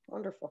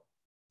 Wonderful.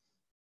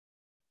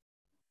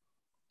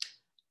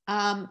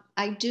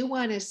 I do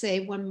want to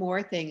say one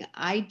more thing.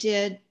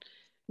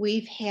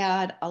 We've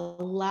had a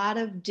lot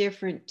of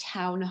different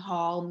town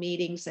hall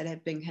meetings that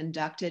have been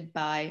conducted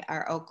by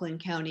our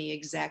Oakland County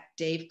exec,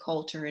 Dave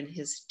Coulter, and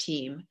his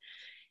team.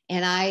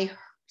 And I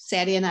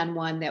sat in on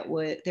one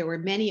there were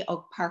many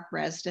Oak Park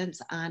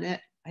residents on it.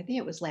 I think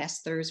it was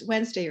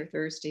Wednesday or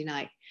Thursday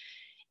night.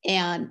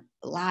 And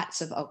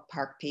lots of Oak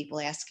Park people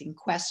asking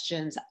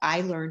questions.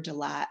 I learned a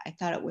lot. I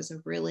thought it was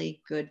a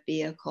really good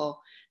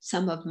vehicle.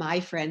 Some of my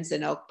friends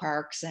in Oak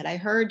Park said, I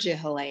heard you,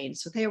 Helene.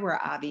 So they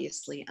were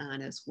obviously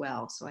on as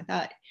well. So I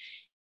thought,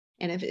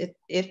 and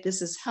if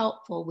this is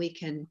helpful, we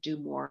can do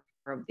more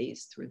of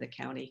these through the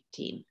county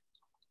team.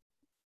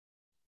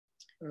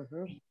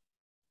 Mm-hmm.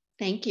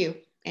 Thank you.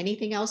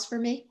 Anything else for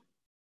me?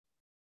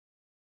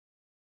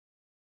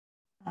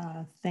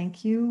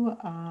 Thank you,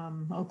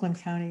 Oakland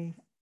County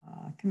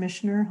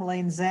Commissioner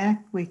Helene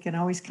Zach. We can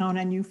always count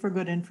on you for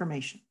good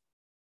information.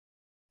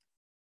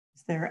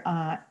 Is there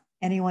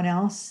anyone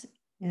else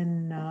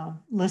in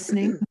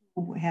listening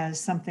who has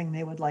something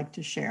they would like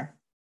to share?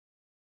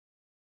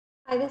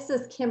 Hi, this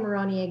is Kim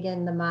Maroney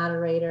again, the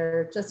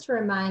moderator. Just to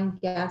remind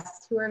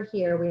guests who are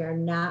here, we are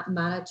not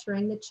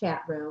monitoring the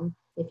chat room.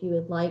 If you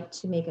would like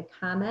to make a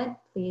comment,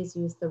 please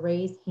use the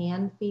raise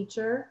hand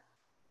feature.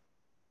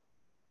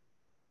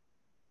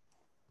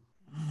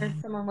 There's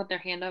someone with their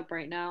hand up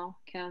right now,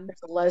 Kim.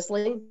 There's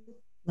Leslie.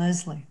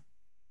 Leslie.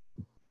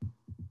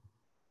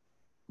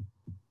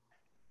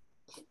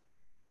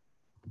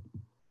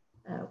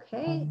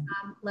 Okay,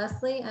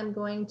 Leslie, I'm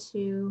going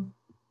to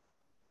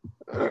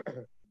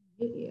mute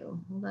you.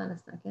 Hold on a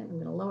second. I'm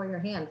going to lower your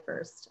hand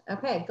first.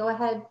 Okay, go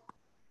ahead.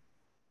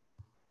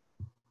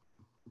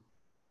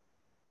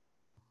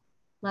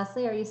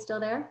 Leslie, are you still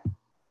there?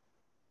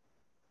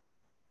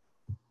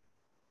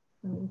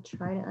 Let me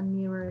try to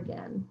unmute her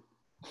again.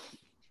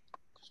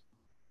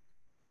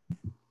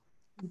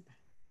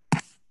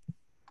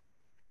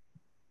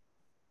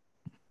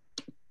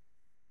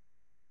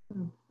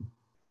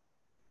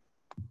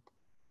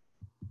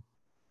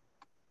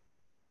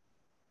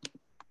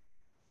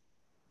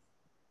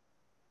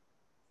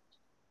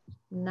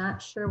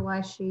 Not sure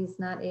why she's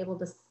not able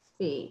to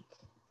speak.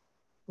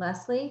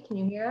 Leslie, can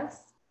you hear us?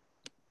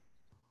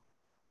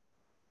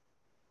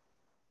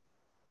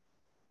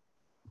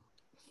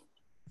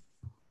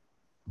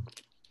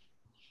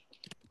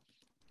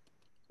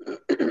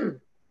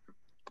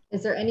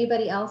 Is there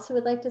anybody else who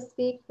would like to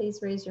speak? Please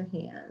raise your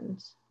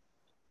hand.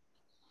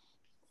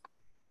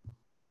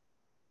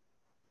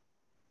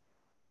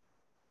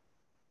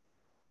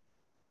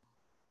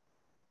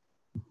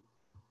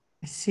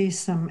 I see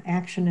some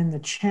action in the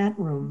chat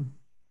room.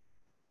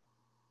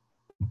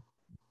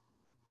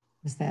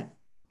 Is that,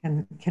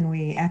 can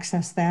we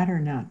access that or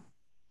not?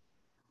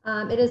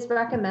 It is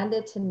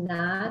recommended to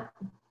not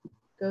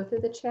go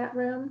through the chat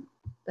room,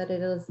 but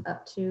it is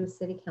up to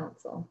City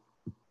Council.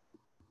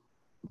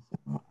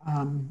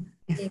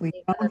 If we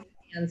don't,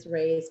 hands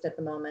raised at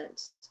the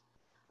moment.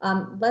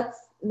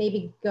 Let's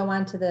maybe go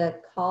on to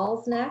the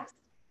calls next.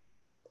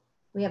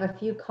 We have a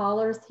few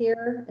callers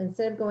here.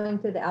 Instead of going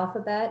through the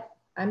alphabet,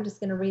 I'm just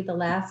going to read the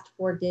last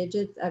 4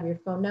 digits of your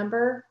phone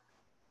number,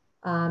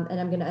 and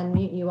I'm going to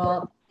unmute you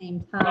all at the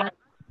same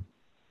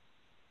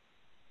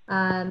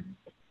time.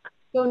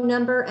 Phone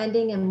number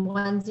ending in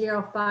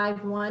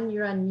 1051,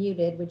 you're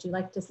unmuted. Would you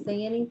like to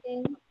say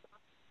anything?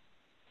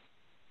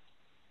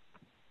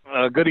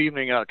 Good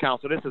evening,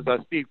 Council. This is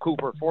Steve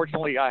Cooper.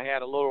 Fortunately, I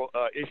had a little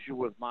issue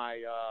with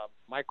my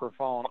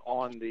microphone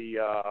on the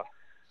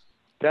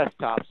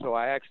desktop, so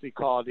I actually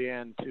called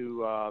in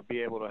to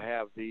be able to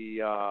have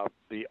the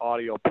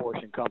audio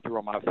portion come through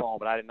on my phone,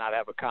 but I did not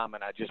have a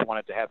comment. I just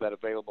wanted to have that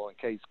available in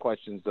case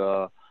questions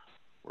were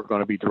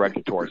going to be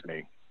directed towards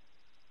me.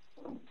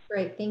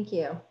 Great, thank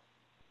you.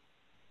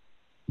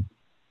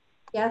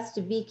 Guest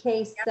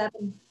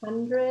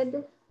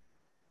VK700.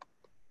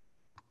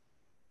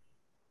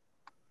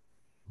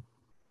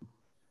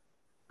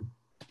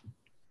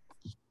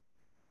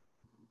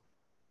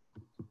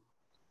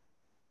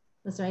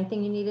 Was there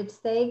anything you needed to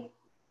say?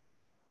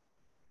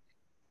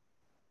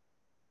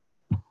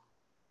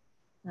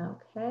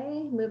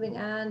 Okay, moving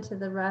on to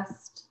the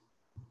rest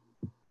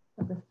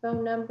of the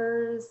phone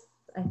numbers.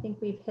 I think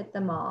we've hit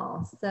them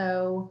all.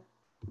 So,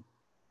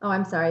 oh,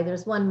 I'm sorry,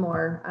 there's one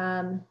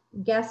more.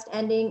 Guest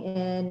ending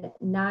in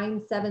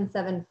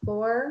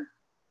 9774.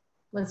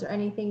 Was there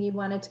anything you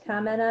wanted to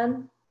comment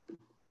on?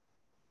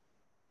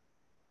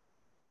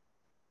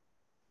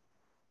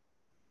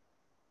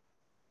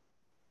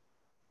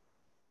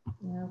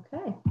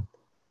 Okay.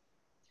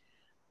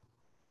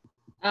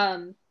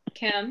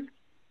 Kim?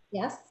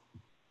 Yes?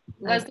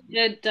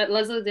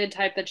 Leslie did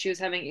type that she was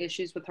having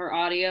issues with her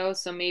audio,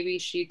 so maybe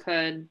she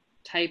could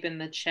type in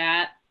the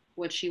chat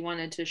what she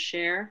wanted to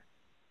share.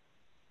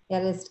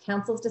 It is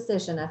council's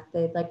decision if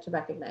they'd like to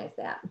recognize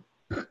that.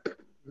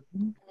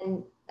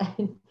 And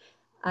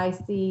I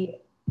see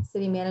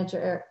City Manager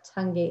Eric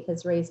Tungate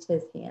has raised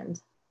his hand.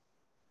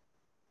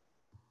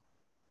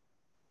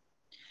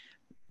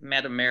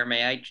 Madam Mayor,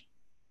 may I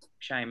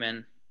chime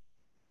in?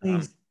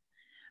 Please.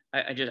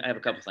 I have a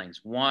couple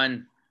things.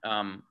 One,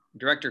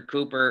 Director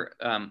Cooper,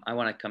 I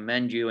want to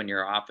commend you and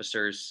your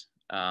officers.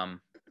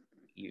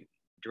 You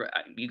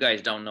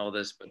guys don't know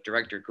this, but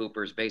Director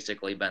Cooper's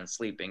basically been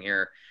sleeping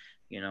here,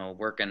 you know,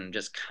 working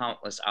just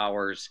countless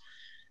hours.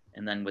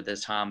 And then with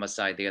this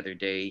homicide the other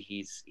day,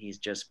 he's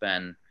just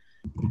been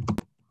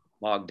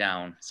bogged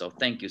down. So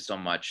thank you so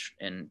much,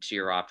 and to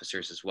your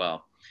officers as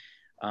well.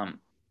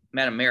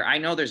 Madam Mayor, I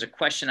know there's a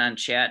question on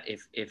chat.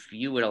 If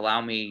you would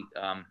allow me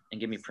and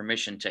give me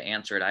permission to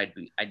answer it,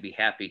 I'd be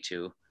happy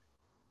to.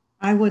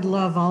 I would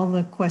love all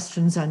the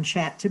questions on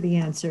chat to be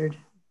answered.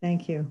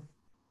 Thank you.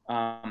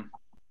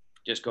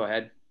 Just go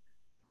ahead.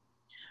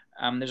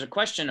 There's a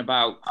question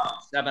about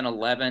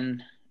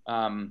 7-Eleven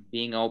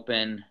being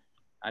open,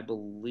 I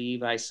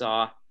believe I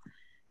saw.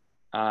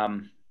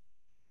 And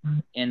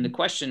the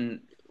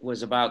question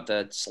was about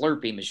the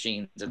Slurpee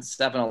machines at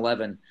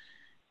 7-Eleven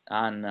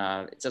on,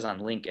 it says on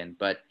Lincoln,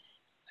 but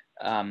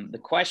the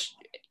question,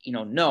 you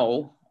know,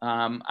 no,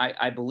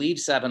 I believe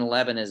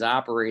 7-Eleven is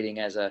operating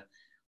as a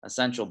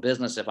essential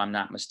business, if I'm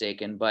not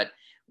mistaken, but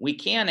we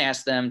can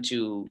ask them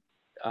to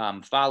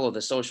follow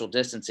the social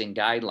distancing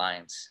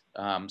guidelines.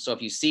 So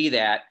if you see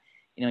that,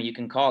 you know, you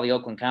can call the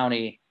Oakland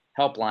County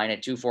helpline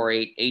at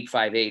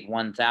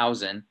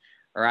 248-858-1000,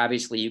 or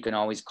obviously you can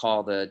always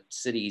call the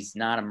city's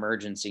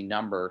non-emergency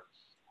number.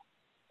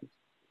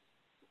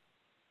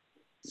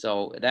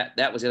 So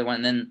that was the other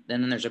one. And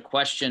then there's a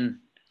question.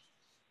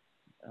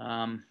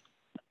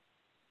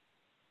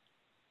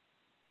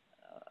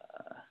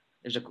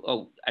 There's a,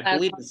 I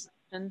believe this,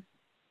 do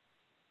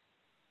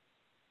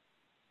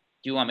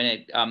you want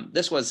me to,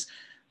 this was,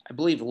 I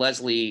believe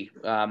Leslie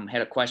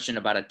had a question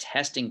about a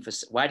testing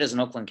facility. Why doesn't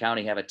Oakland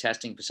County have a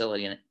testing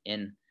facility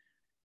in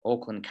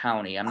Oakland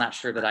County? I'm not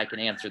sure that I can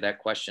answer that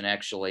question,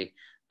 actually.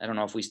 I don't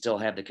know if we still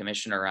have the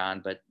commissioner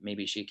on, but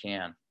maybe she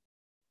can.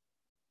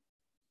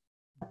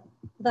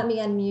 Let me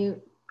unmute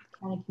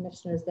County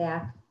Commissioner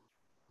Zach.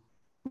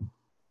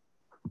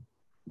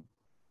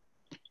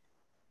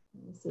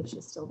 Let me see if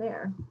she's still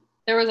there.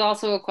 There was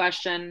also a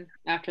question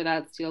after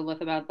that to deal with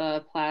about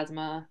the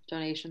plasma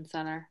donation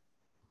center.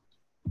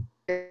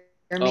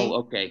 Oh,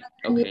 okay.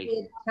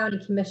 Okay. County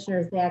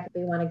Commissioner Zach, if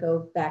we want to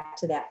go back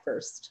to that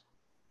first.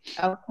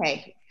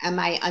 Okay. Am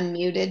I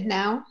unmuted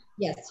now?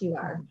 Yes, you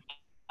are.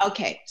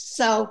 Okay.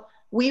 So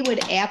we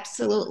would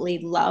absolutely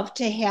love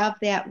to have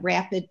that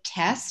rapid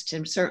test,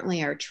 and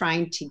certainly are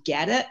trying to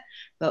get it,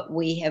 but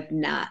we have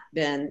not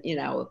been, you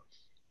know,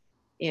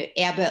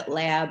 Abbott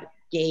Lab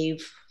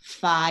gave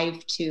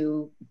 5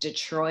 to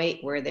Detroit,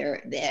 where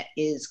that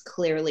is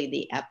clearly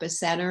the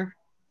epicenter.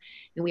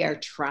 And we are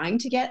trying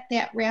to get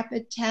that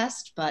rapid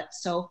test, but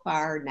so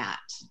far not.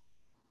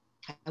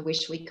 I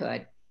wish we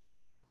could.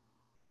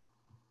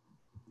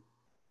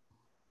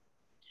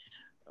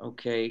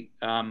 Okay.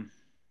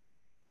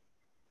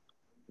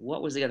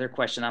 What was the other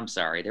question? I'm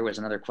sorry. There was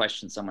another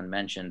question someone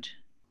mentioned.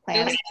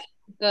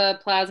 The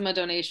plasma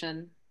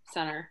donation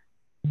center.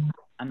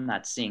 I'm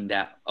not seeing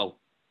that. Oh,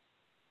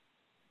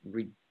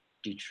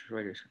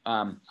 Detroiters.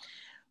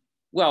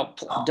 Well,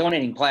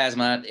 donating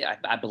plasma,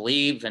 I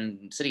believe,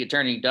 and City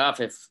Attorney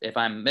Duff, if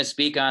I'm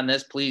misspeak on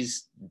this,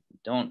 please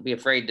don't be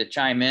afraid to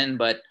chime in,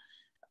 but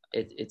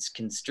it's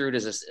construed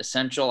as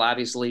essential,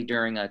 obviously,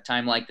 during a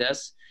time like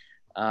this.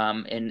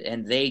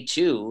 And they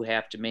too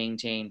have to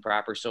maintain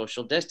proper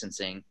social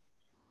distancing.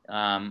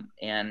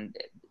 And,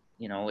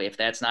 you know, if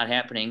that's not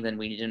happening, then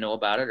we need to know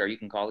about it, or you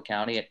can call the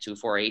county at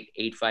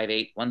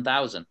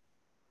 248-858-1000.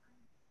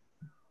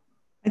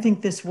 I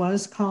think this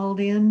was called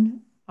in.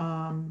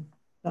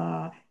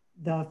 The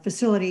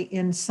facility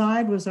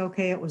inside was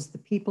okay. It was the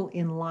people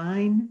in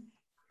line.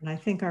 And I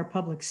think our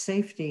public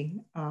safety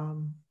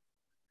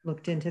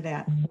looked into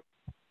that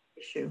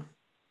issue.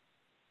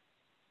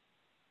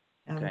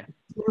 Okay.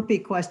 The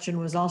Slurpee question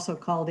was also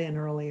called in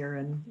earlier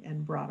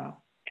and brought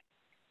up.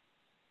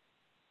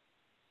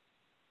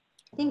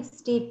 I think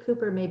Steve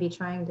Cooper may be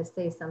trying to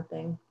say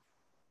something.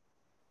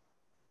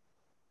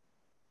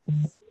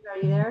 Steve, are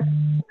you there?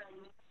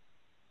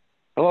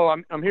 Hello,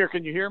 I'm here.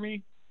 Can you hear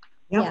me?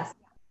 Yep. Yes.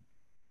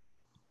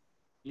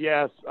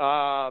 Yes.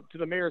 To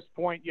the mayor's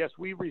point, yes,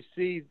 we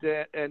received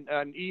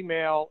an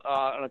email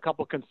and a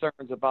couple of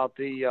concerns about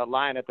the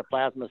line at the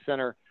Plasma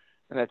Center.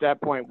 And at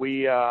that point,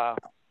 we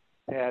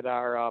had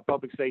our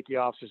public safety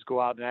officers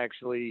go out and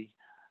actually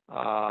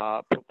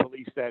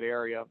police that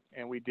area,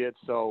 and we did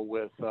so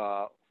with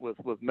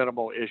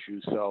minimal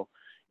issues. So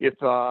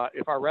if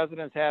our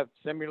residents have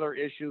similar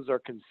issues or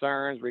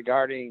concerns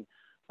regarding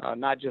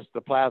not just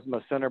the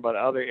Plasma Center, but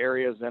other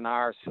areas in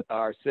our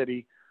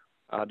city,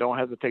 don't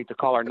hesitate to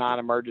call our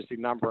non-emergency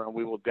number, and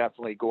we will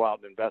definitely go out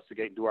and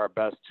investigate and do our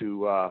best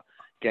to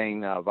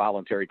gain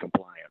voluntary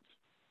compliance.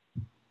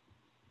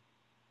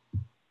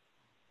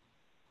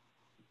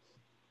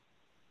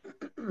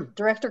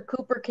 Director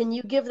Cooper, can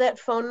you give that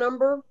phone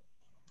number?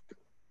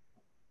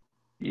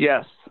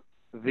 Yes,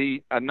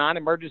 the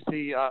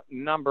non-emergency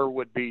number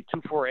would be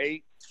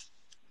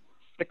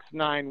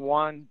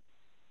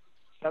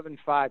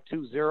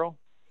 248-691-7520.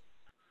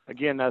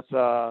 Again, that's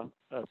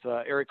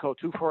area code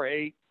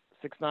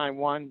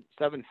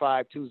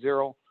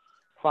 248-691-7520.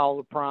 Follow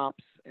the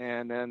prompts,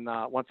 and then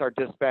once our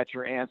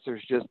dispatcher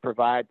answers, just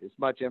provide as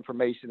much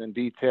information and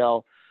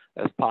detail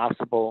as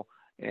possible,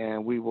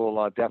 and we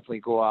will definitely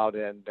go out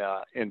and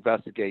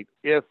investigate.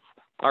 If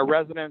our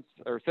residents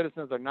or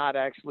citizens are not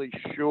actually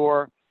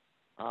sure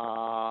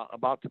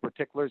about the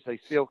particulars, they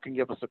still can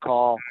give us a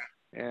call,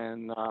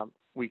 and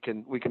we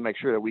can make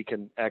sure that we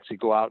can actually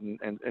go out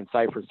and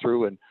cipher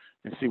through and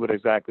see what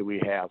exactly we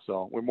have.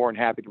 So we're more than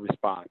happy to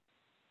respond.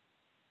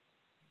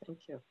 Thank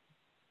you.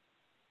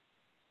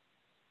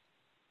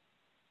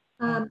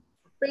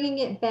 Bringing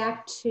it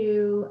back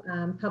to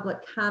public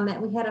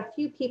comment, we had a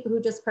few people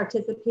who just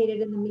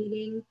participated in the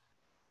meeting.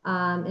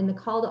 In the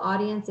call to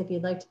audience, if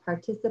you'd like to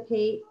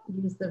participate,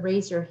 use the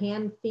raise your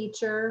hand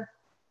feature.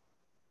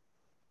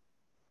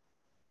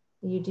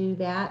 You do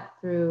that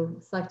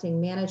through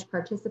selecting manage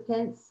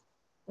participants,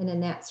 and in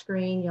that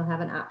screen, you'll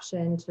have an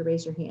option to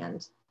raise your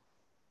hand.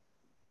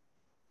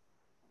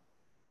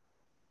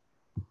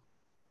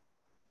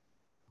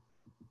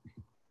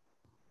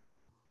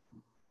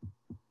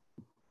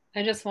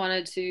 I just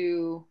wanted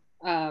to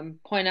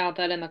point out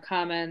that in the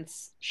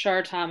comments,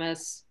 Shar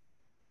Thomas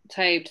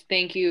typed,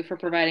 "Thank you for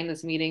providing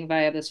this meeting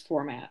via this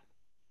format."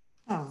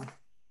 Oh.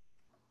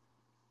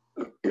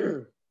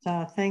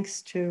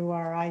 Thanks to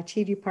our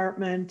IT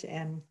department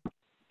and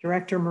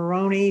Director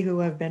Maroney, who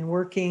have been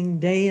working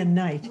day and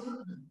night.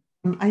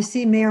 I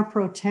see Mayor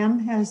Pro Tem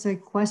has a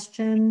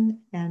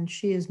question, and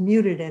she is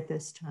muted at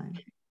this time.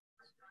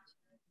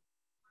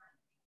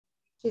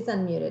 She's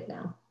unmuted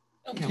now.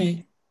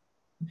 Okay.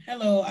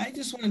 Hello, I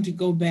just wanted to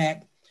go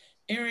back.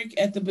 Eric,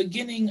 at the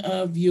beginning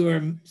of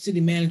your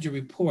city manager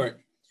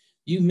report,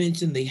 you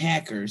mentioned the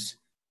hackers,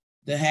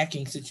 the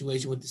hacking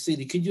situation with the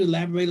city. Could you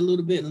elaborate a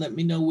little bit and let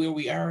me know where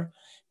we are?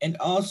 And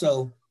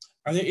also,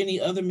 are there any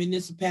other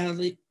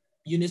municipalities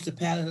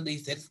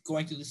that's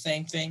going through the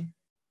same thing?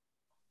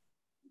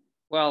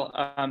 Well,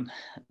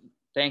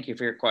 thank you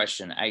for your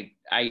question. I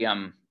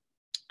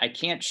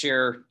can't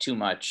share too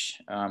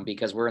much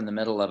because we're in the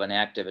middle of an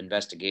active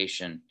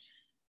investigation.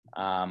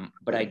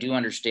 But I do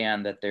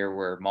understand that there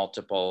were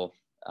multiple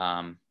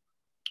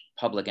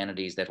public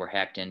entities that were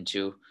hacked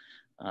into.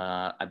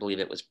 I believe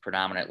it was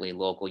predominantly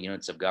local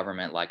units of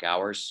government like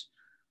ours.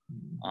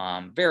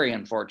 Very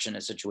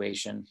unfortunate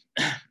situation.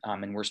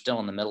 And we're still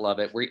in the middle of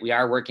it. We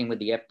are working with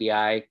the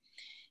FBI,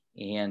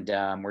 and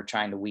we're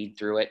trying to weed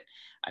through it.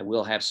 I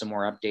will have some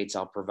more updates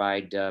I'll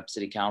provide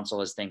City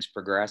Council as things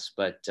progress.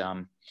 But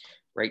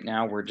right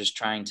now we're just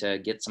trying to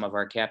get some of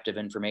our captive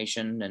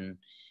information and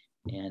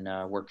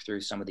work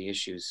through some of the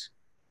issues.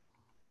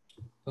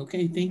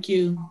 Okay, thank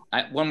you.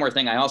 One more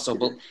thing, I also,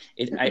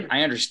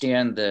 I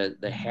understand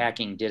the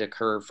hacking did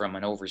occur from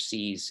an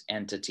overseas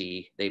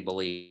entity, they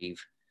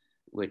believe,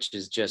 which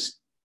is just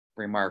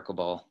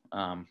remarkable.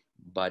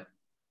 But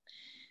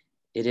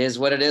it is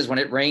what it is. When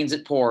it rains,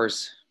 it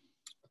pours.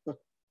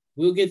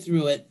 We'll get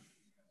through it.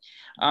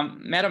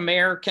 Madam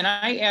Mayor, can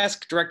I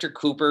ask Director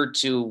Cooper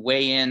to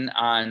weigh in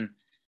on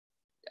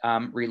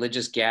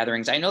religious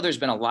gatherings? I know there's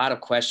been a lot of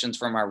questions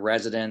from our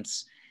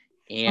residents,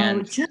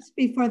 and just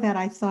before that,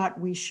 I thought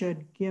we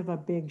should give a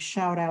big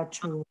shout out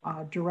to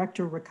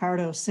Director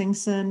Ricardo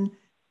Singson,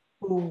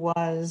 who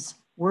was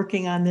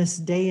working on this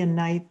day and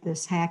night,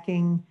 this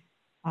hacking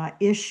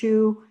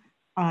issue,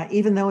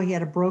 even though he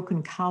had a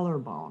broken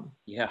collarbone.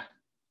 Yeah.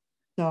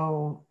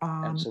 So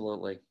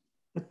absolutely.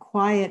 The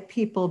quiet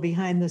people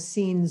behind the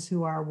scenes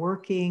who are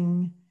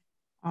working,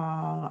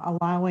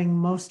 allowing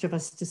most of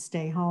us to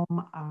stay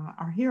home,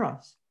 are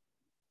heroes.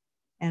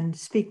 And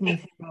speaking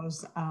of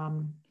heroes,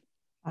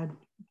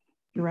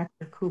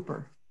 Director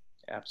Cooper.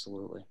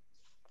 Absolutely.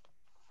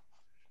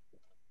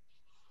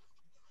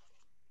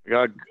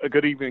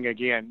 Good evening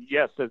again.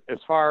 Yes, as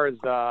far as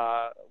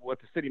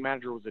what the city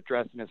manager was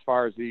addressing, as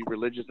far as the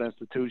religious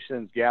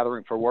institutions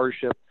gathering for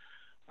worship,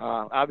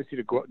 obviously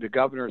the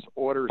governor's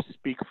orders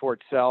speak for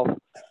itself.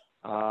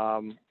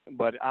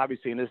 But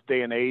obviously in this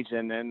day and age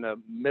and in the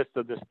midst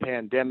of this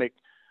pandemic,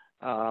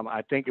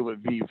 I think it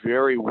would be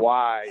very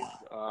wise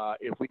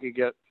if we could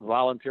get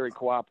voluntary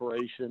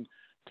cooperation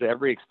to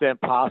every extent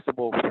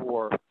possible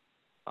for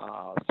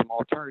some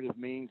alternative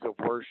means of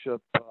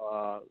worship,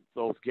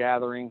 those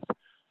gatherings.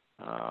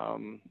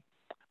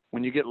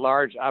 When you get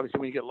large, obviously,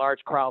 when you get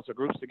large crowds or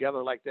groups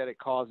together like that, it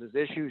causes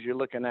issues. You're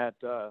looking at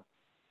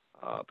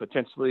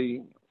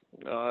potentially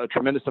a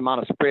tremendous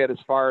amount of spread as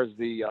far as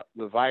the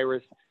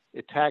virus.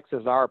 It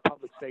taxes our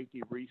public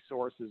safety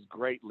resources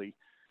greatly.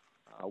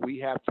 We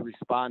have to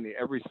respond to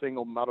every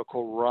single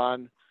medical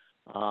run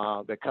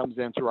that comes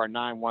in through our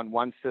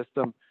 911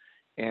 system,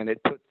 and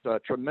it puts a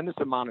tremendous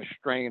amount of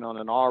strain on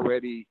an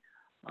already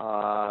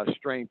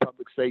strained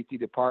public safety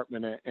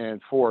department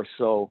and force.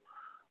 So,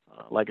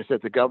 like I said,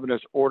 the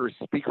governor's orders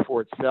speak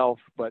for itself,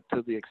 but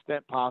to the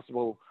extent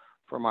possible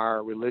from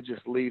our religious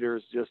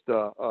leaders, just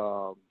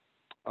a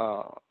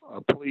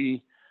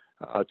plea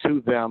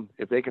to them,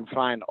 if they can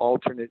find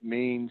alternate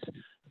means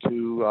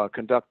to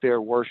conduct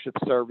their worship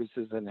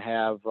services and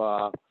have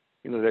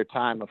their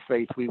time of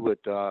faith, we would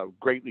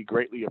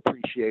greatly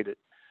appreciate it.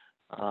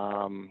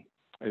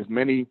 As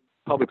many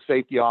public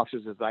safety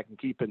officers as I can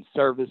keep in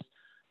service,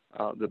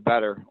 the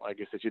better. Like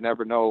I said, you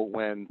never know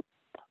when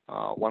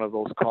one of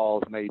those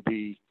calls may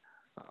be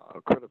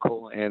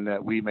critical and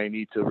that we may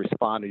need to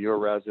respond to your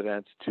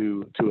residents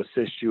to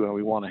assist you, and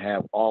we want to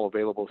have all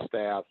available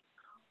staff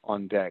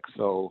on deck.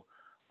 So,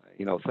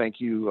 thank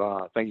you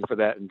for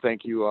that, and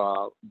thank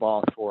you,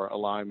 boss, for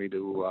allowing me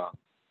to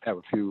have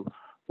a few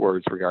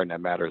words regarding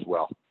that matter as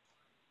well.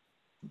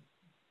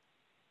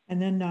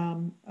 And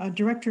then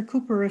Director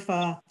Cooper, if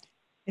a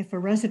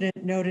resident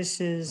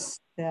notices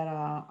that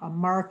a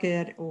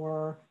market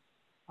or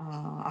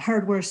a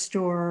hardware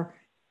store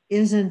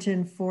isn't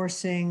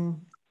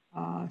enforcing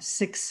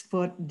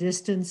 6-foot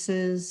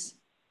distances,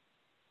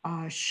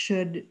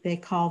 should they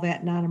call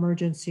that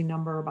non-emergency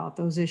number about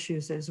those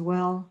issues as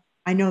well?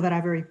 I know that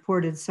I've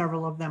reported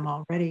several of them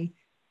already.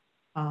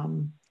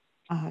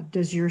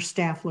 Does your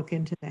staff look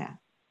into that?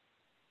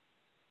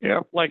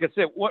 Yeah, like I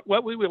said,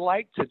 what we would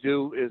like to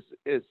do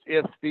is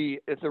if the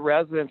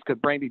residents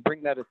could bring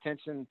that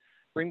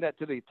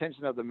to the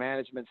attention of the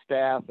management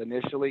staff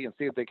initially and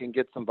see if they can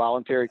get some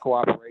voluntary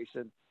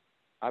cooperation.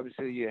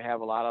 Obviously, you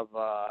have a lot of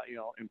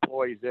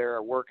employees there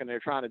are working. They're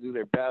trying to do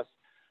their best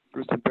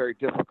through some very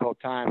difficult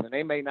times, and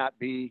they may not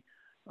be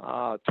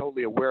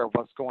totally aware of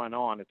what's going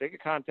on. If they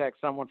could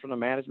contact someone from the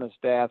management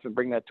staff and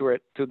bring that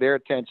to their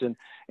attention,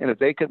 and if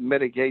they could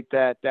mitigate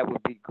that, that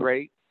would be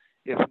great.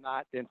 If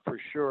not, then for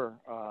sure,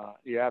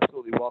 you're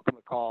absolutely welcome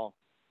to call,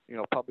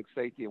 public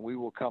safety, and we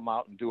will come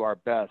out and do our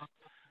best.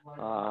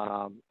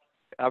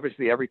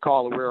 Obviously, every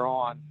call that we're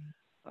on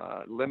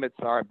limits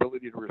our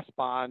ability to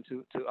respond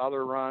to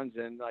other runs,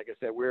 and like I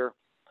said, we're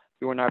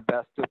doing our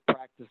best to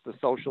practice the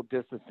social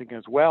distancing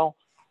as well.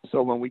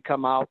 So when we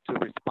come out to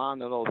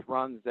respond to those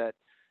runs that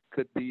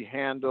could be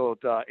handled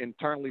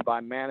internally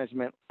by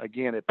management,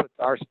 again, it puts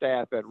our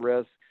staff at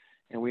risk,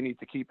 and we need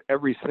to keep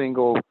every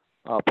single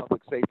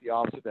public safety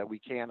officer that we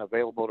can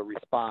available to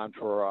respond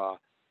for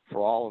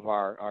all of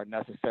our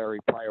necessary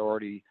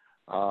priority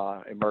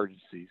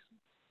emergencies.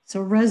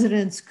 So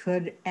residents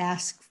could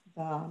ask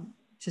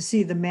to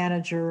see the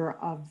manager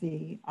of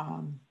the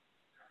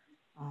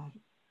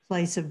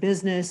place of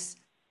business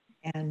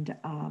and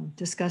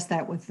discuss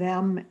that with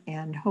them,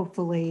 and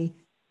hopefully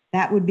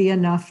that would be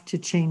enough to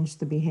change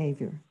the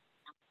behavior.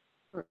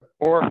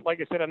 Or, like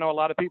I said, I know a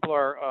lot of people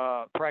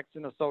are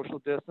practicing a social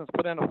distance.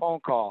 Put in a phone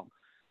call.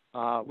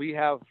 We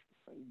have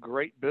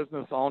great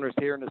business owners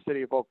here in the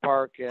city of Oak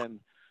Park, and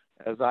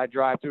as I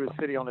drive through the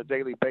city on a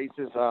daily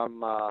basis,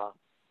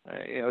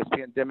 it's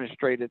being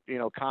demonstrated,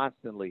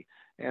 constantly,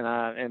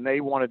 and they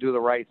want to do the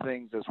right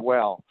things as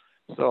well.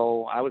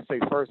 So I would say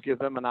first give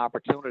them an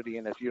opportunity,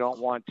 and if you don't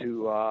want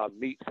to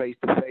meet face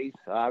to face,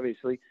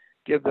 obviously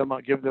give them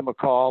a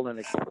call and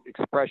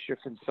express your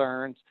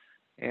concerns.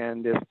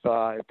 And if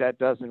that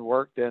doesn't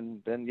work,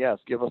 then yes,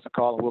 give us a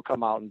call and we'll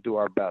come out and do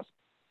our best.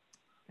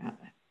 Got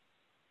it.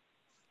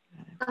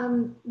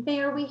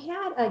 Mayor, we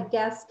had a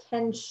guest,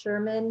 Ken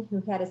Sherman,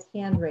 who had his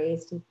hand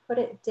raised. He put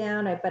it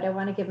down, but I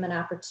want to give him an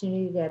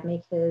opportunity to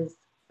make his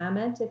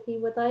comment if he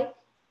would like.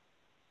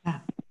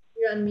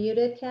 You're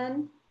unmuted,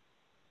 Ken.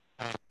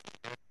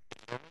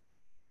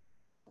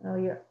 Oh,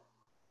 your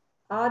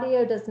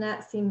audio does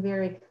not seem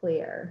very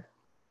clear.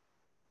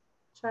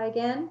 Try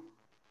again.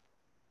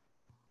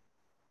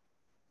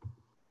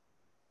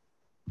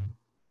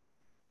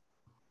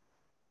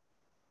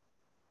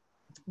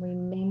 We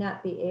may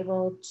not be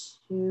able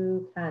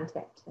to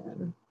contact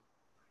him.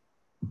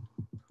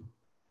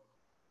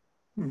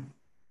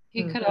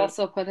 He could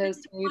also put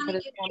his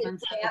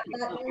comments.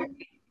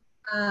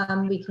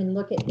 We can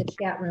look at the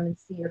chat room and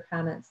see your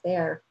comments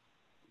there.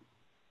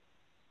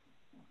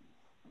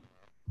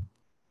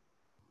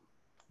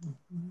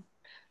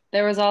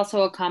 There was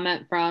also a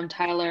comment from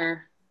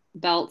Tyler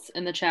Belts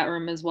in the chat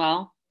room as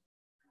well.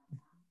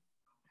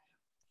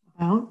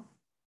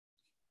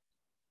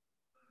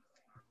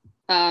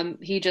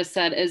 He just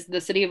said, is the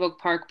city of Oak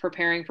Park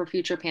preparing for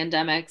future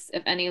pandemics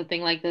if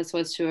anything like this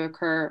was to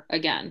occur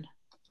again?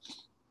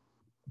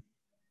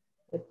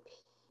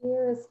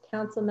 Here's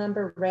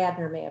Councilmember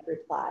Radner may have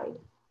replied.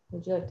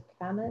 Would you like to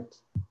comment?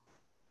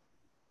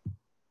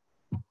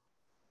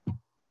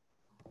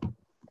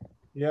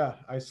 Yeah,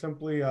 I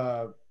simply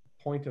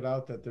pointed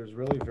out that there's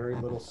really very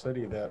little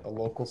city that a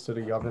local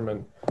city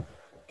government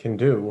can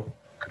do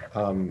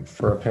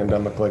for a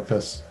pandemic like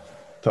this.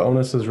 The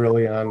onus is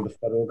really on the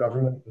federal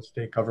government, the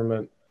state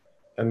government,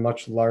 and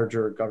much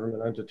larger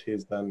government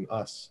entities than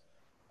us.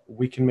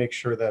 We can make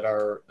sure that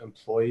our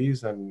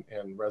employees and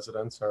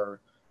residents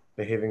are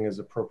behaving as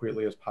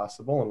appropriately as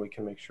possible, and we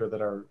can make sure that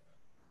our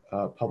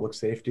public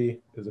safety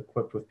is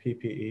equipped with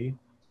PPE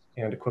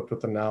and equipped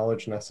with the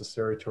knowledge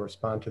necessary to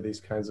respond to these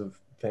kinds of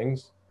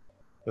things.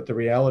 But the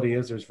reality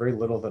is there's very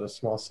little that a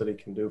small city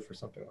can do for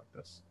something like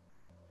this.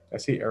 I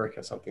see Eric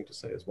has something to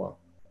say as well.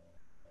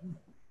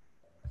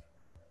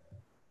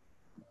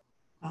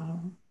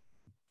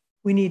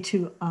 We need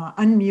to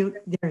unmute.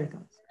 There he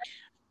goes.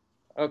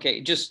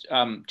 Okay, just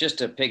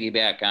to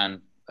piggyback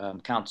on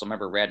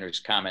Councilmember Radner's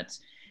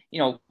comments, you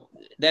know,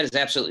 that is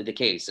absolutely the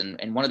case.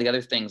 And one of the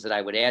other things that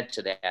I would add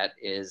to that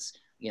is,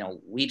 you know,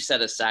 we've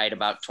set aside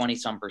about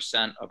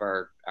 20% of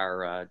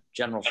our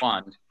general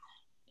fund,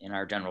 in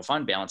our general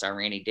fund balance, our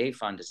rainy day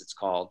fund, as it's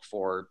called,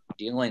 for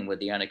dealing with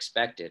the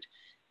unexpected.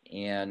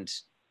 And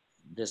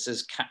this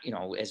is, you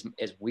know, as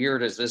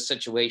weird as this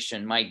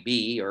situation might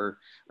be, or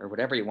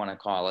whatever you want to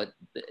call it,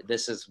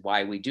 this is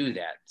why we do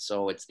that.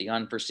 So it's the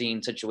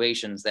unforeseen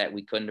situations that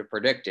we couldn't have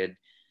predicted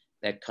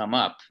that come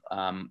up.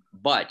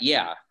 But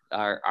yeah,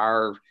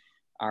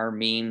 our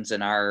means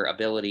and our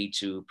ability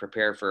to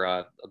prepare for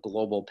a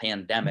global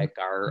pandemic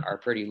are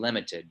pretty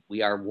limited.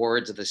 We are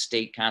wards of the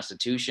state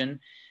constitution.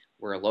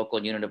 We're a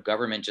local unit of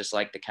government, just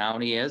like the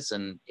county is,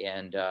 and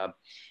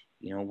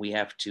you know, we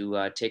have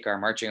to take our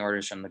marching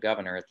orders from the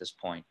governor at this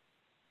point.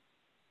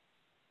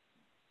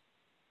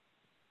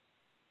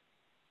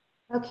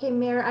 Okay,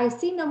 Mayor, I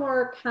see no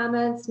more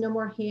comments, no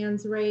more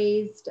hands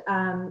raised.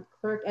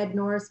 Clerk Ed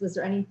Norris, was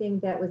there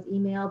anything that was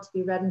emailed to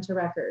be read into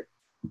record?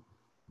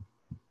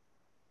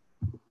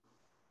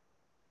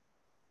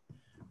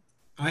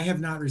 I have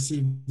not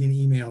received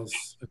any emails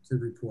to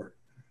report.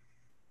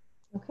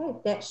 Okay,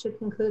 that should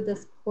conclude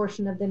this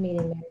portion of the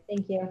meeting, Mayor.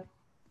 Thank you.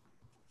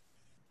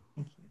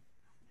 Thank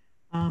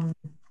you.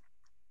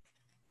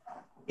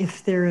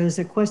 If there is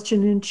a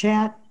question in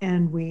chat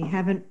and we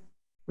haven't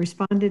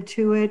responded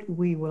to it,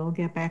 we will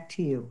get back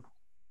to you.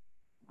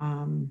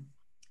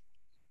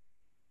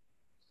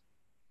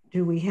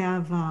 Do we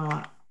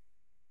have,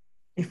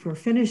 if we're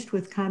finished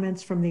with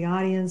comments from the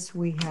audience,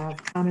 we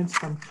have comments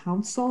from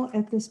council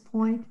at this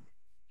point.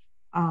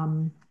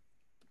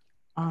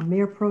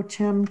 Mayor Pro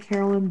Tem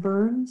Carolyn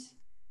Burns.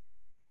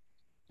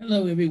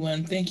 Hello,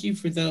 everyone. Thank you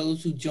for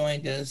those who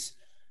joined us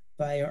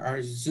via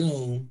our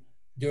Zoom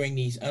during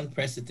these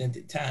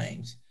unprecedented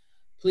times.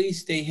 Please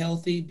stay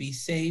healthy, be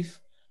safe,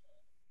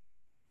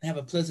 have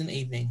a pleasant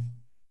evening.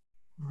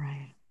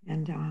 Right,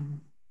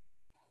 and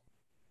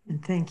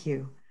thank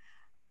you.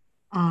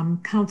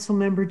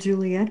 Councilmember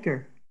Julie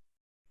Edgar.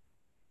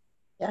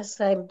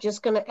 Yes, I'm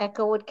just going to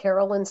echo what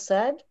Carolyn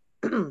said.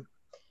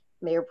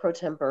 Mayor Pro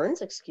Tem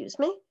Burns, excuse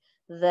me,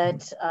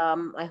 that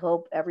I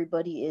hope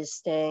everybody is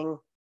staying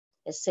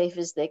as safe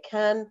as they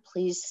can.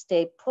 Please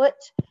stay put.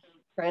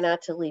 Try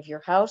not to leave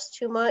your house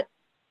too much.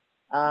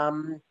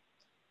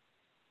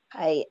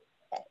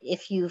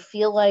 If you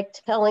feel like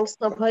telling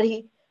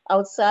somebody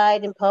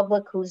outside in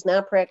public who's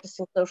not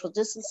practicing social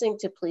distancing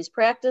to please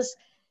practice,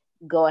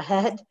 go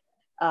ahead.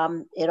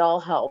 It all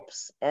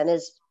helps. And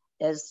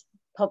as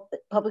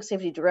Public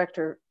Safety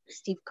Director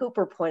Steve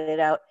Cooper pointed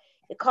out,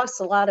 it costs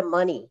a lot of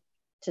money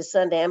to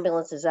send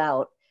ambulances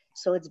out.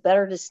 So it's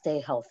better to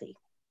stay healthy.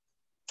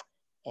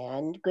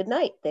 And good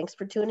night. Thanks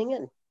for tuning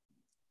in.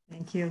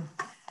 Thank you.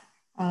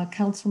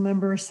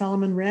 Councilmember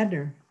Solomon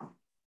Radner.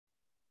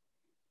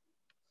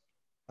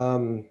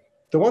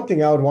 The one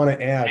thing I would want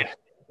to add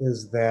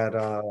is that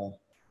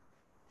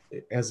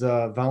as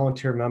a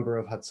volunteer member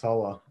of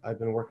Hatzalah, I've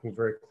been working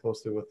very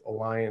closely with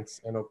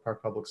Alliance and Oak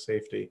Park Public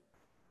Safety.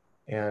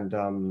 And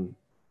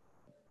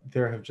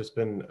there have just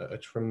been a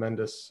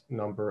tremendous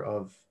number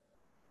of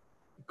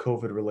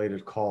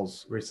COVID-related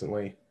calls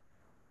recently.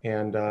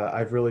 And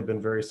I've really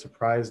been very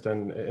surprised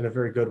and in a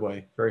very good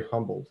way, very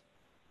humbled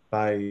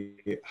by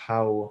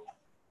how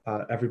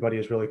everybody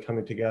is really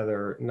coming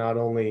together, not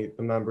only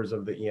the members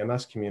of the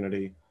EMS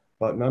community,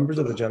 but members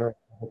of the general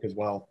public as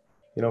well.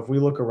 You know, if we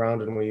look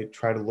around and we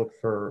try to look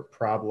for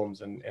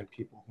problems and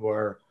people who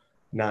are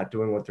not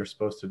doing what they're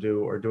supposed to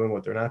do or doing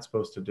what they're not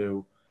supposed to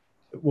do,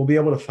 we'll be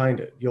able to find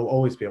it. You'll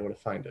always be able to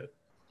find it.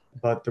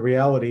 But the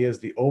reality is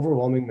the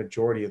overwhelming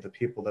majority of the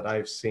people that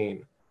I've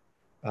seen,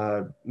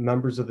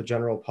 members of the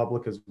general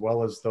public as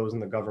well as those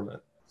in the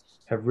government,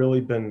 have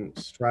really been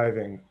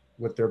striving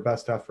with their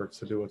best efforts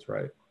to do what's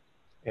right.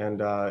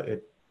 And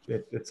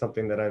it's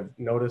something that I've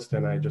noticed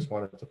and I just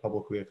wanted to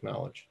publicly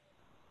acknowledge.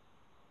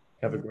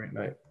 Have a great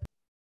night.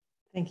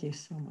 Thank you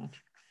so much.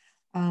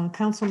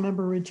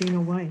 Councilmember Regina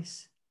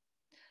Weiss.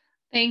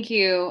 Thank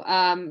you.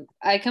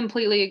 I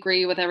completely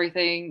agree with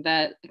everything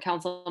that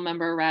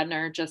Councilmember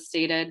Radner just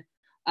stated.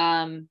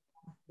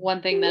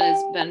 one thing that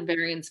has been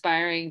very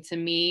inspiring to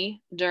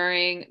me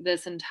during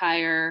this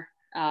entire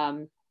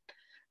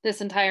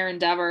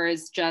endeavor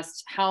is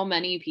just how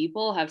many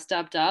people have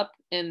stepped up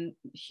in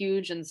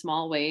huge and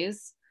small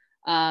ways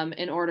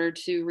in order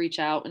to reach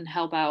out and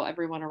help out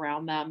everyone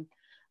around them.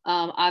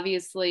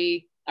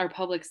 Obviously, our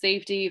public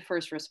safety,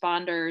 first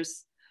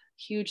responders,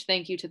 huge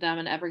thank you to them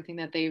and everything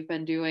that they've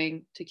been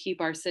doing to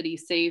keep our city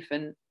safe,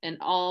 and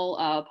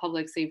all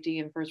public safety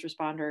and first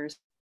responders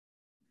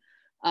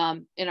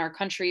in our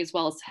country, as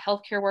well as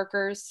healthcare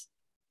workers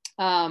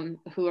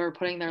who are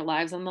putting their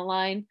lives on the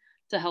line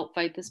to help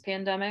fight this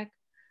pandemic,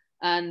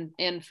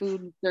 and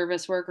food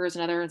service workers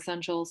and other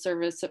essential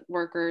service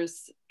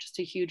workers. Just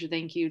a huge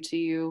thank you to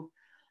you.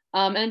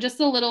 And just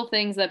the little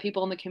things that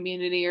people in the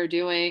community are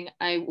doing.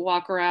 I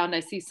walk around, I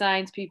see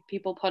signs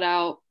people put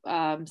out,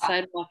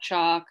 sidewalk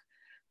chalk.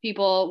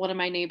 One of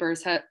my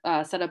neighbors had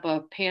set up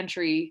a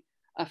pantry,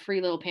 a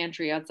free little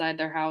pantry outside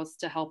their house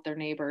to help their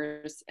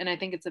neighbors. And I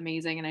think it's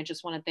amazing. And I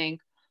just want to thank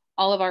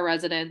all of our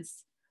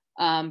residents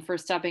for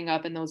stepping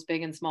up in those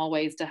big and small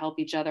ways to help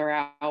each other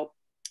out.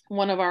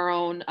 One of our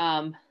own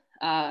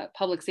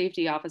public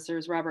safety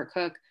officers, Robert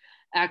Cook,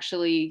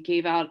 actually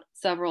gave out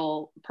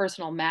several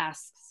personal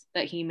masks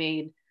that he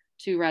made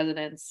to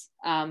residents.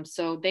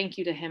 So thank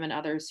you to him and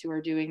others who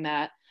are doing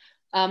that.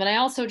 And I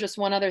also, just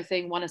one other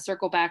thing, want to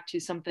circle back to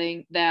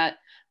something that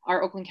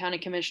our Oakland County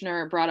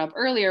Commissioner brought up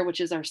earlier,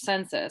 which is our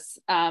census.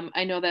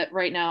 I know that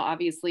right now,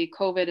 obviously,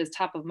 COVID is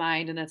top of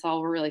mind and that's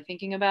all we're really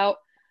thinking about.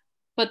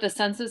 But the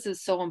census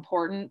is so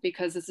important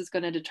because this is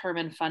going to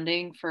determine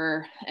funding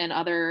for and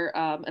other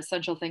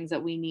essential things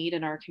that we need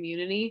in our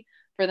community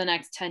for the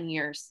next 10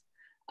 years.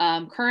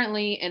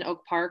 Currently in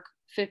Oak Park,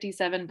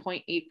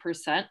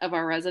 57.8% of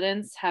our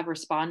residents have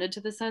responded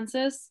to the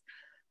census.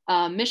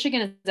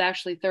 Michigan is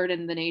actually third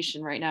in the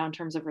nation right now in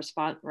terms of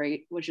response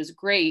rate, which is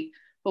great,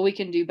 but we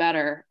can do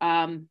better.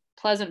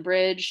 Pleasant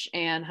Bridge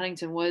and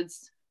Huntington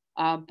Woods,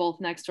 both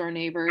next door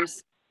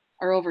neighbors,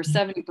 are over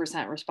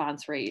 70%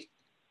 response rate.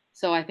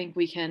 So I think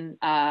we can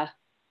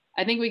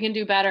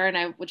do better. And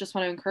I just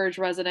want to encourage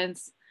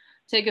residents,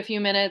 take a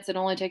few minutes. It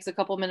only takes a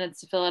couple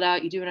minutes to fill it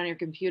out. You do it on your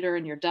computer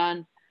and you're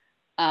done.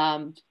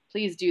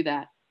 Please do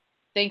that.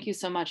 Thank you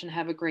so much and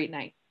have a great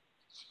night.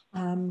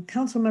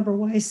 Councilmember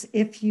Weiss,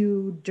 if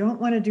you don't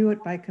want to do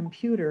it by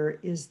computer,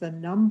 is the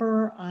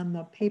number on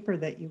the paper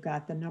that you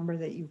got the number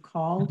that you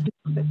called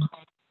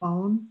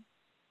phone?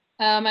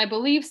 I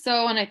believe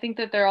so. And I think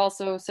that they're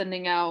also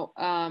sending out,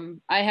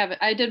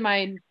 I did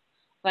mine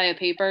via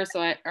paper,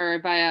 or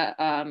via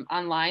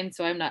online.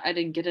 So I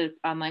didn't get an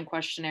online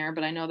questionnaire,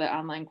 but I know that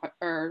online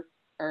or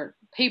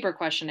paper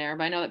questionnaire,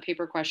 but I know that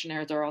paper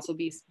questionnaires are also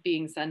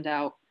being sent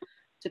out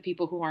to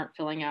people who aren't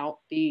filling out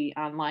the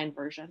online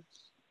version.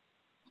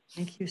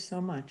 Thank you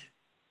so much.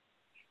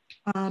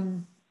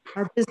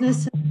 Our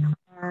businesses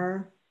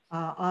are,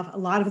 a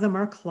lot of them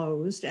are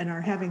closed and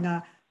are having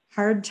a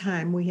hard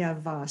time. We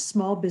have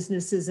small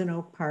businesses in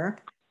Oak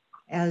Park,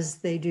 as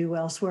they do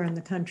elsewhere in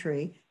the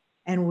country,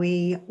 and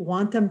we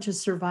want them to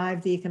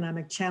survive the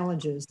economic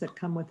challenges that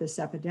come with this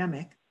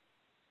epidemic.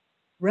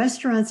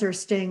 Restaurants are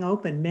staying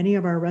open. Many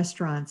of our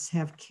restaurants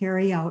have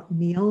carry-out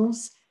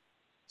meals.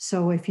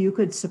 So if you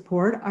could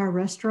support our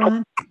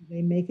restaurants,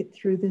 they make it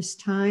through this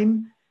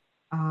time.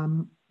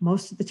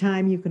 Most of the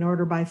time you can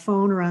order by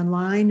phone or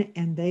online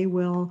and they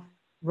will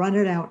run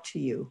it out to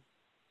you.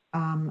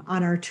 On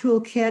our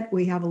toolkit,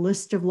 we have a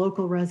list of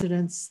local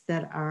restaurants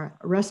that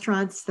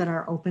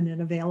are open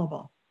and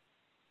available.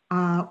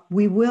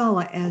 We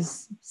will,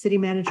 as City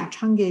Manager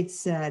Tungate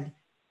said,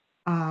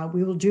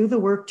 we will do the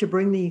work to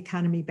bring the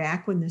economy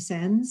back when this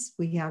ends.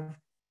 We have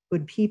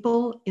good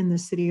people in the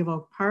city of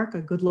Oak Park,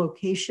 a good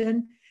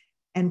location,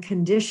 and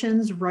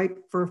conditions ripe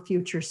for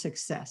future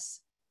success.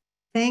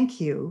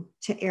 Thank you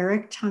to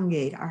Eric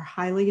Tungate, our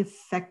highly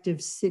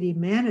effective city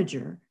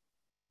manager,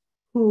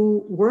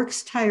 who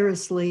works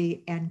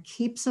tirelessly and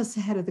keeps us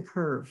ahead of the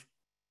curve.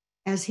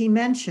 As he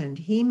mentioned,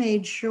 he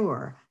made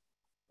sure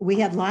we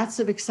had lots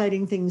of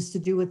exciting things to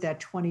do with that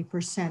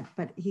 20%,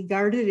 but he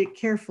guarded it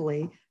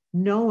carefully,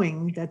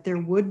 knowing that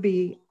there would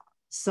be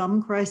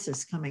some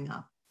crisis coming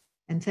up.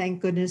 And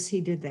thank goodness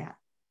he did that.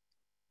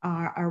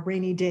 Our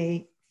rainy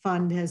day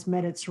fund has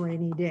met its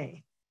rainy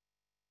day.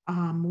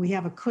 We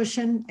have a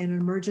cushion in an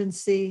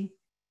emergency.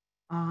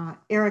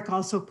 Eric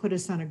also put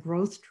us on a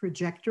growth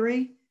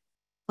trajectory,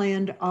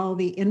 planned all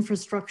the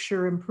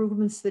infrastructure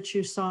improvements that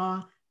you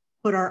saw,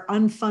 put our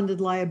unfunded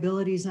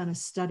liabilities on a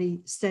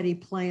steady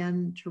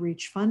plan to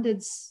reach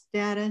funded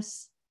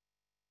status.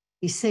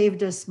 He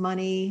saved us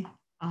money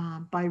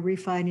by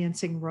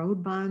refinancing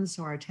road bonds,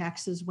 so our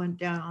taxes went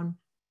down.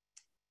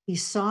 He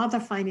saw the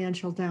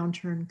financial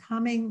downturn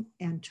coming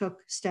and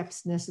took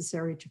steps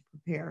necessary to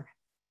prepare.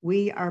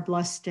 We are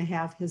blessed to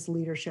have his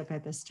leadership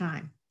at this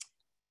time.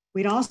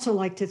 We'd also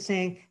like to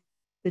thank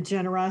the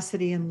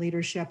generosity and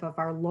leadership of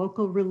our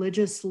local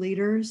religious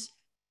leaders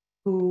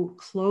who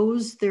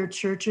closed their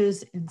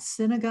churches and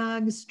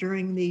synagogues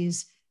during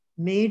these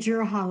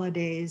major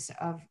holidays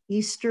of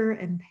Easter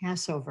and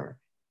Passover,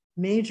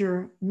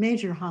 major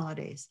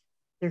holidays.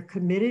 They're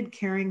committed,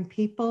 caring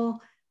people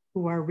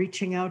who are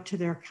reaching out to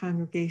their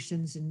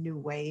congregations in new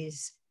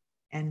ways.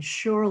 And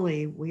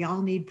surely we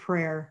all need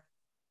prayer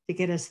to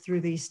get us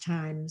through these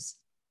times.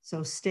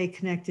 So stay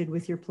connected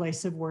with your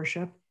place of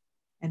worship.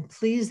 And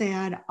please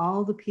add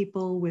all the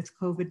people with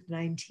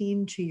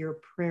COVID-19 to your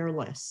prayer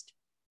list.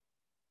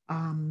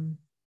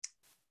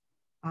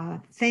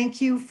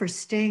 Thank you for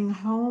staying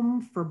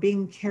home, for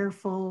being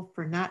careful,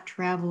 for not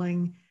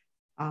traveling.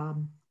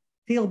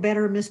 Feel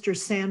better, Mr.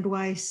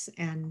 Sandweiss,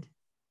 and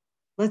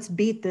let's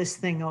beat this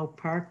thing, Oak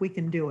Park. We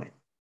can do it.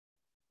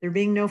 There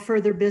being no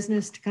further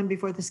business to come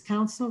before this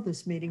council,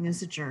 this meeting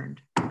is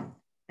adjourned.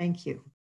 Thank you.